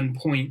then earn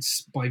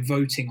points by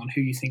voting on who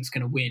you think is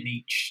going to win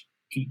each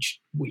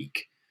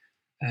week.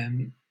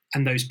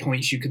 And those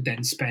points you could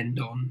then spend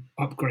on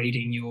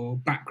upgrading your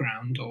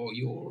background or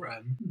your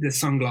the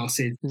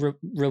sunglasses.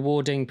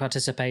 Rewarding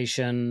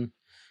participation.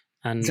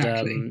 And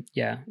exactly.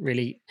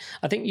 Really,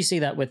 I think you see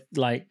that with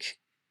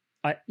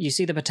you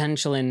see the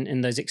potential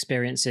in those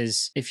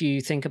experiences. If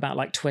you think about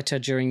like Twitter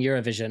during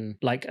Eurovision,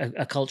 like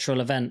a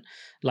cultural event,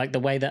 like the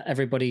way that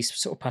everybody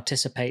sort of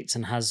participates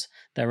and has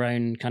their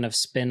own kind of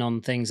spin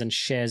on things and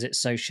shares it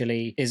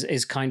socially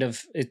is kind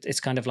of, it's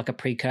kind of like a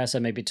precursor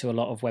maybe to a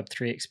lot of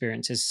Web3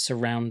 experiences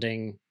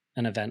surrounding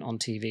an event on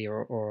TV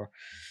or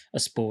a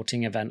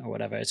sporting event or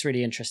whatever. It's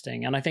really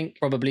interesting. And I think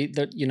probably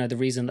the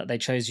reason that they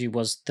chose you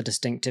was the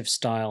distinctive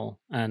style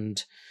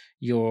and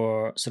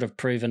your sort of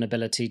proven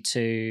ability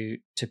to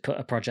put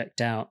a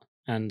project out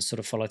and sort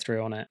of follow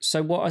through on it.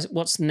 So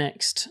what's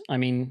next? I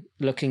mean,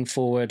 looking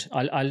forward,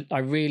 I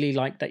really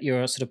like that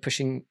you're sort of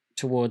pushing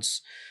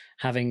towards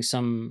having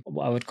some,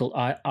 what I would call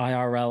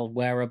IRL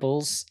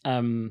wearables,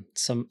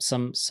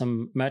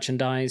 some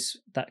merchandise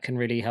that can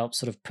really help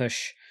sort of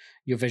push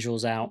your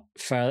visuals out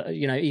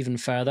even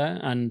further,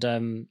 and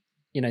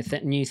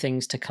new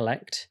things to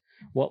collect.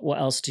 What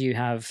else do you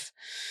have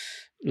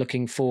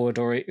looking forward,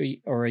 or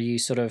are you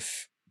sort of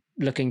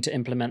looking to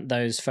implement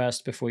those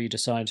first before you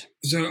decide?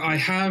 So I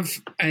have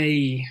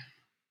a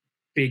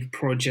big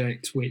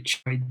project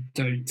which I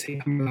don't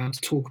think I'm allowed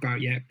to talk about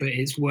yet, but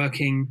it's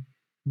working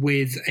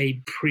with a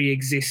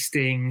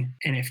pre-existing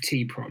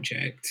NFT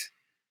project.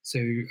 So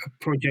a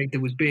project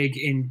that was big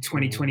in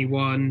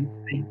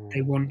 2021.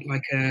 They want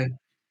like a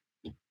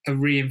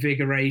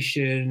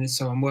reinvigoration.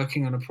 So I'm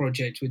working on a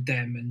project with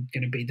them and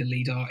going to be the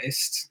lead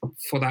artist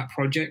for that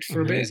project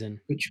for Amazing. a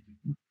bit, which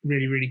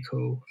really, really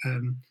cool.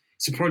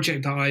 It's a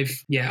project that I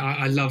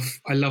love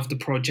the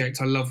project.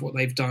 I love what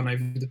they've done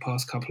over the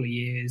past couple of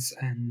years,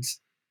 and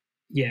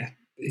yeah,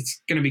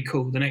 it's going to be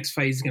cool. The next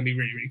phase is going to be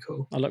really, really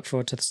cool. I look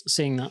forward to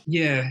seeing that.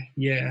 Yeah.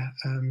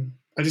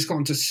 I just got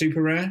onto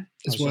Super Rare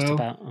as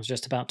well. I was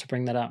just about to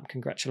bring that up.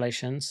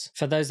 Congratulations.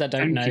 For those that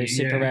don't know,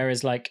 Super Rare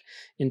is like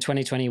in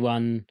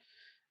 2021,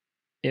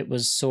 it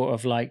was sort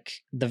of like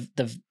the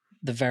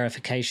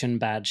verification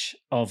badge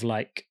of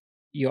like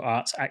your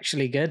art's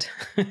actually good.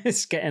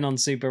 It's getting on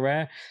Super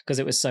Rare because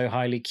it was so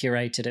highly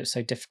curated. It was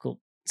so difficult,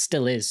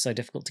 still is so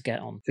difficult to get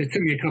on. It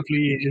took me a couple of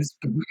years.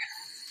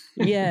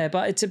 Yeah,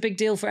 but it's a big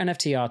deal for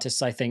NFT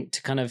artists, I think,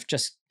 to kind of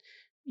just,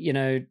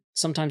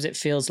 sometimes it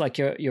feels like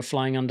you're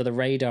flying under the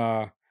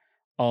radar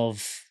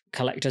of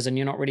collectors and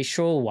you're not really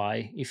sure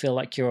why. You feel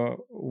like your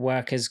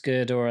work is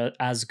good or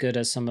as good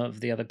as some of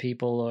the other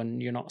people,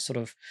 and you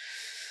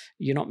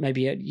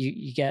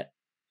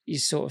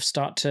sort of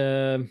start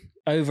to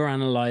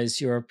overanalyze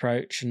your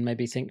approach and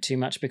maybe think too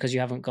much because you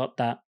haven't got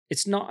that.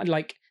 It's not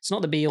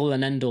the be all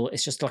and end all.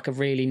 It's just like a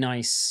really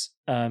nice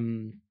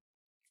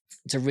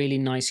it's a really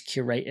nice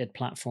curated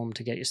platform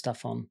to get your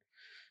stuff on.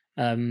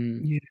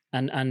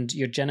 And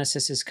your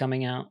Genesis is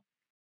coming out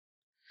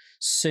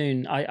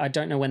soon. I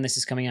don't know when this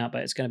is coming out,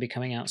 but it's going to be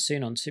coming out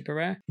soon on Super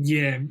Rare.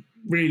 Yeah,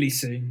 really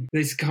soon.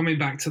 This coming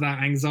back to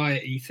that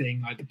anxiety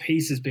thing. Like, the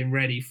piece has been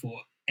ready for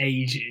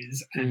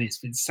ages, and it's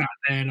been sat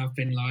there, and I've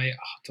been like,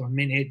 do I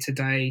mint it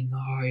today? No,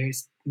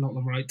 it's not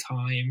the right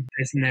time.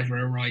 There's never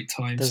a right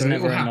time. There's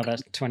never another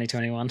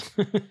 2021.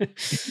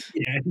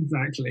 Yeah,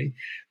 exactly.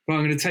 But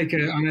I'm going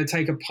to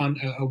take a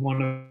punt at a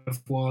 1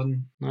 of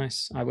 1.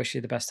 Nice. I wish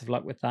you the best of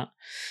luck with that.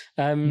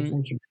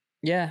 Thank you.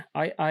 Yeah,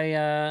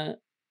 I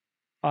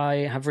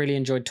have really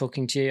enjoyed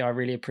talking to you. I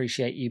really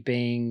appreciate you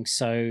being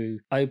so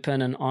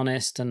open and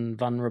honest and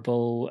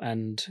vulnerable,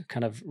 and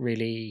kind of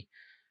really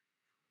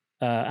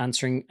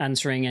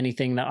answering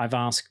anything that I've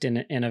asked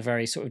in a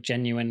very sort of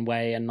genuine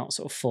way, and not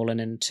sort of fallen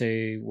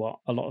into what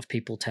a lot of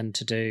people tend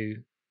to do,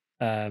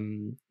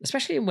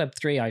 especially in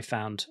Web3. I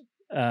found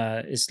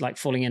is like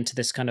falling into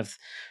this kind of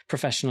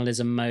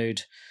professionalism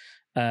mode.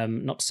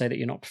 Not to say that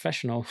you're not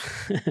professional,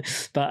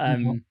 but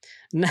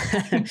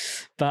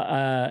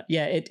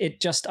yeah, it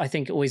just, I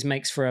think, always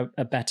makes for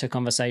a better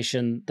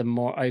conversation, the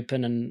more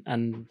open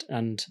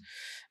and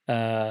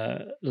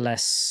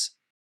less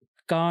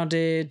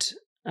guarded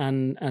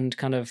and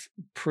kind of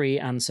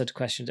pre-answered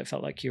questions. It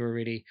felt like you were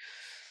really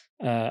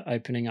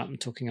opening up and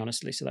talking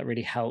honestly, so that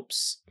really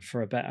helps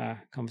for a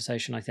better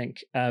conversation, I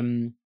think.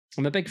 I'm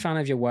a big fan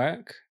of your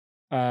work.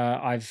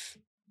 I've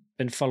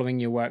been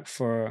following your work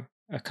for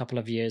a couple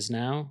of years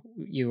now.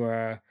 You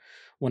were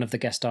one of the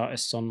guest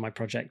artists on my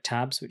project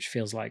Tabs, which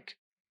feels like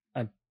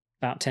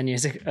about 10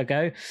 years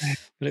ago,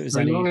 but it was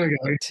only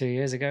 2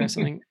 years ago or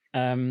something.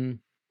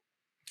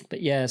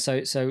 But yeah,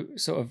 so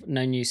sort of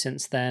known you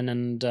since then,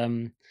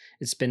 and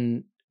it's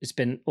been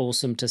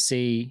awesome to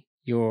see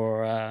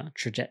your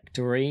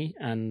trajectory,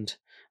 and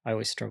I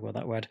always struggle with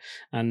that word,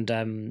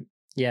 and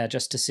yeah,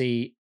 just to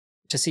see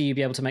you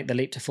be able to make the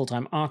leap to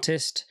full-time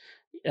artist,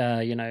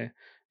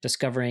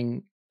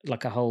 discovering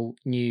like a whole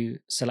new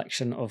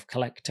selection of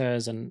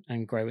collectors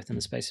and grow within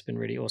the space has been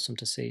really awesome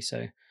to see.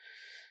 So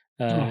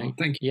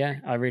thank you. Yeah,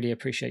 I really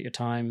appreciate your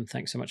time.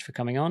 Thanks so much for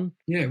coming on.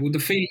 Yeah, well, the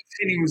feeling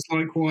was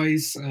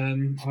likewise. I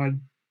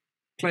had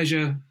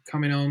pleasure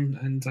coming on,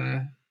 and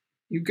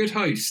you're a good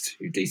host.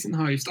 You're a decent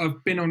host.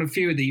 I've been on a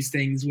few of these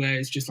things where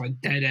it's just like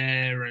dead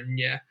air, and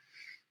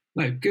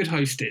good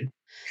hosting.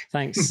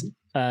 Thanks.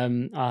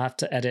 I'll have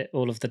to edit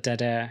all of the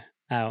dead air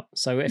out.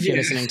 So if you're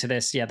listening to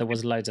this, there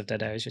was loads of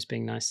dead air. It's just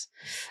being nice.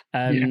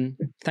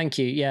 Thank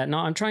you. Yeah, no,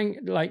 I'm trying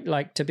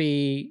like to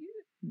be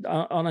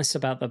honest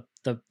about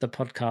the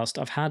podcast.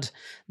 I've had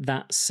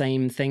that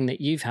same thing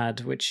that you've had,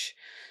 which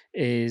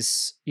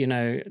is,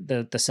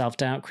 the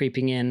self-doubt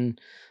creeping in,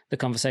 the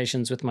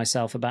conversations with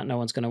myself about no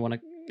one's going to want to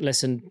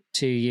listen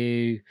to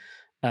you.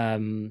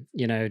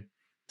 You're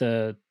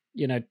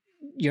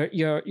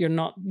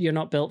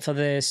not built for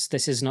this.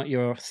 This is not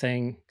your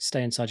thing.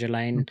 Stay inside your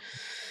lane.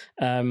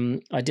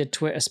 I did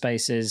Twitter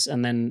Spaces,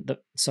 and then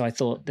so I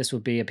thought this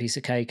would be a piece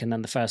of cake. And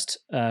then the first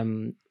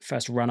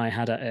run I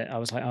had at it, I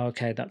was like, oh,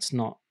 okay, it's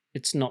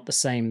not the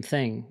same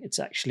thing. It's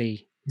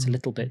actually a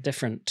little bit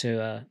different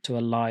to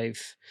a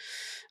live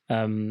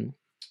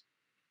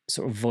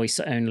sort of voice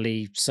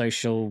only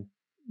social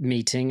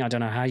meeting. I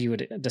don't know how you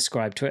would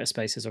describe Twitter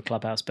Spaces or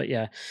Clubhouse, but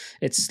yeah,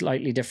 it's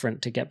slightly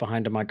different to get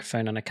behind a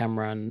microphone and a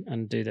camera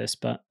and do this.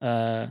 But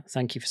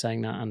thank you for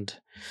saying that, and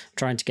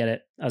trying to get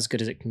it as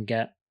good as it can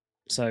get.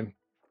 So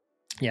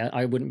yeah,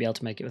 I wouldn't be able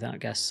to make it without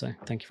guests. So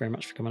thank you very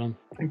much for coming on.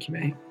 Thank you,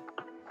 mate.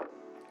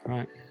 All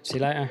right. See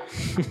you later.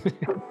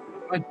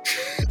 Bye.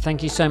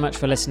 Thank you so much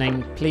for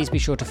listening. Please be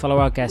sure to follow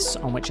our guests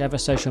on whichever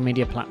social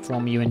media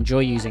platform you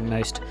enjoy using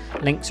most.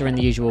 Links are in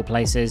the usual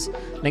places.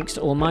 Links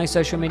to all my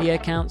social media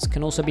accounts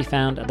can also be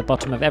found at the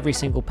bottom of every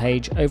single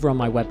page over on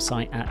my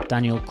website at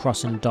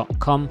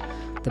danielcrossan.com.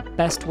 The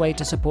best way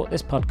to support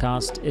this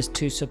podcast is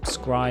to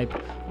subscribe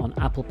on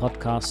Apple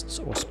Podcasts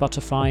or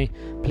Spotify.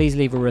 Please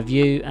leave a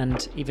review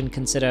and even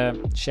consider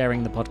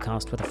sharing the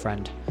podcast with a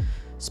friend.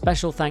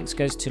 Special thanks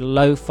goes to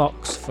Low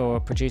Fox for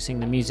producing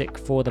the music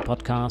for the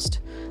podcast.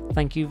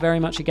 Thank you very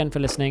much again for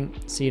listening.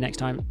 See you next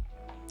time.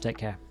 Take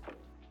care.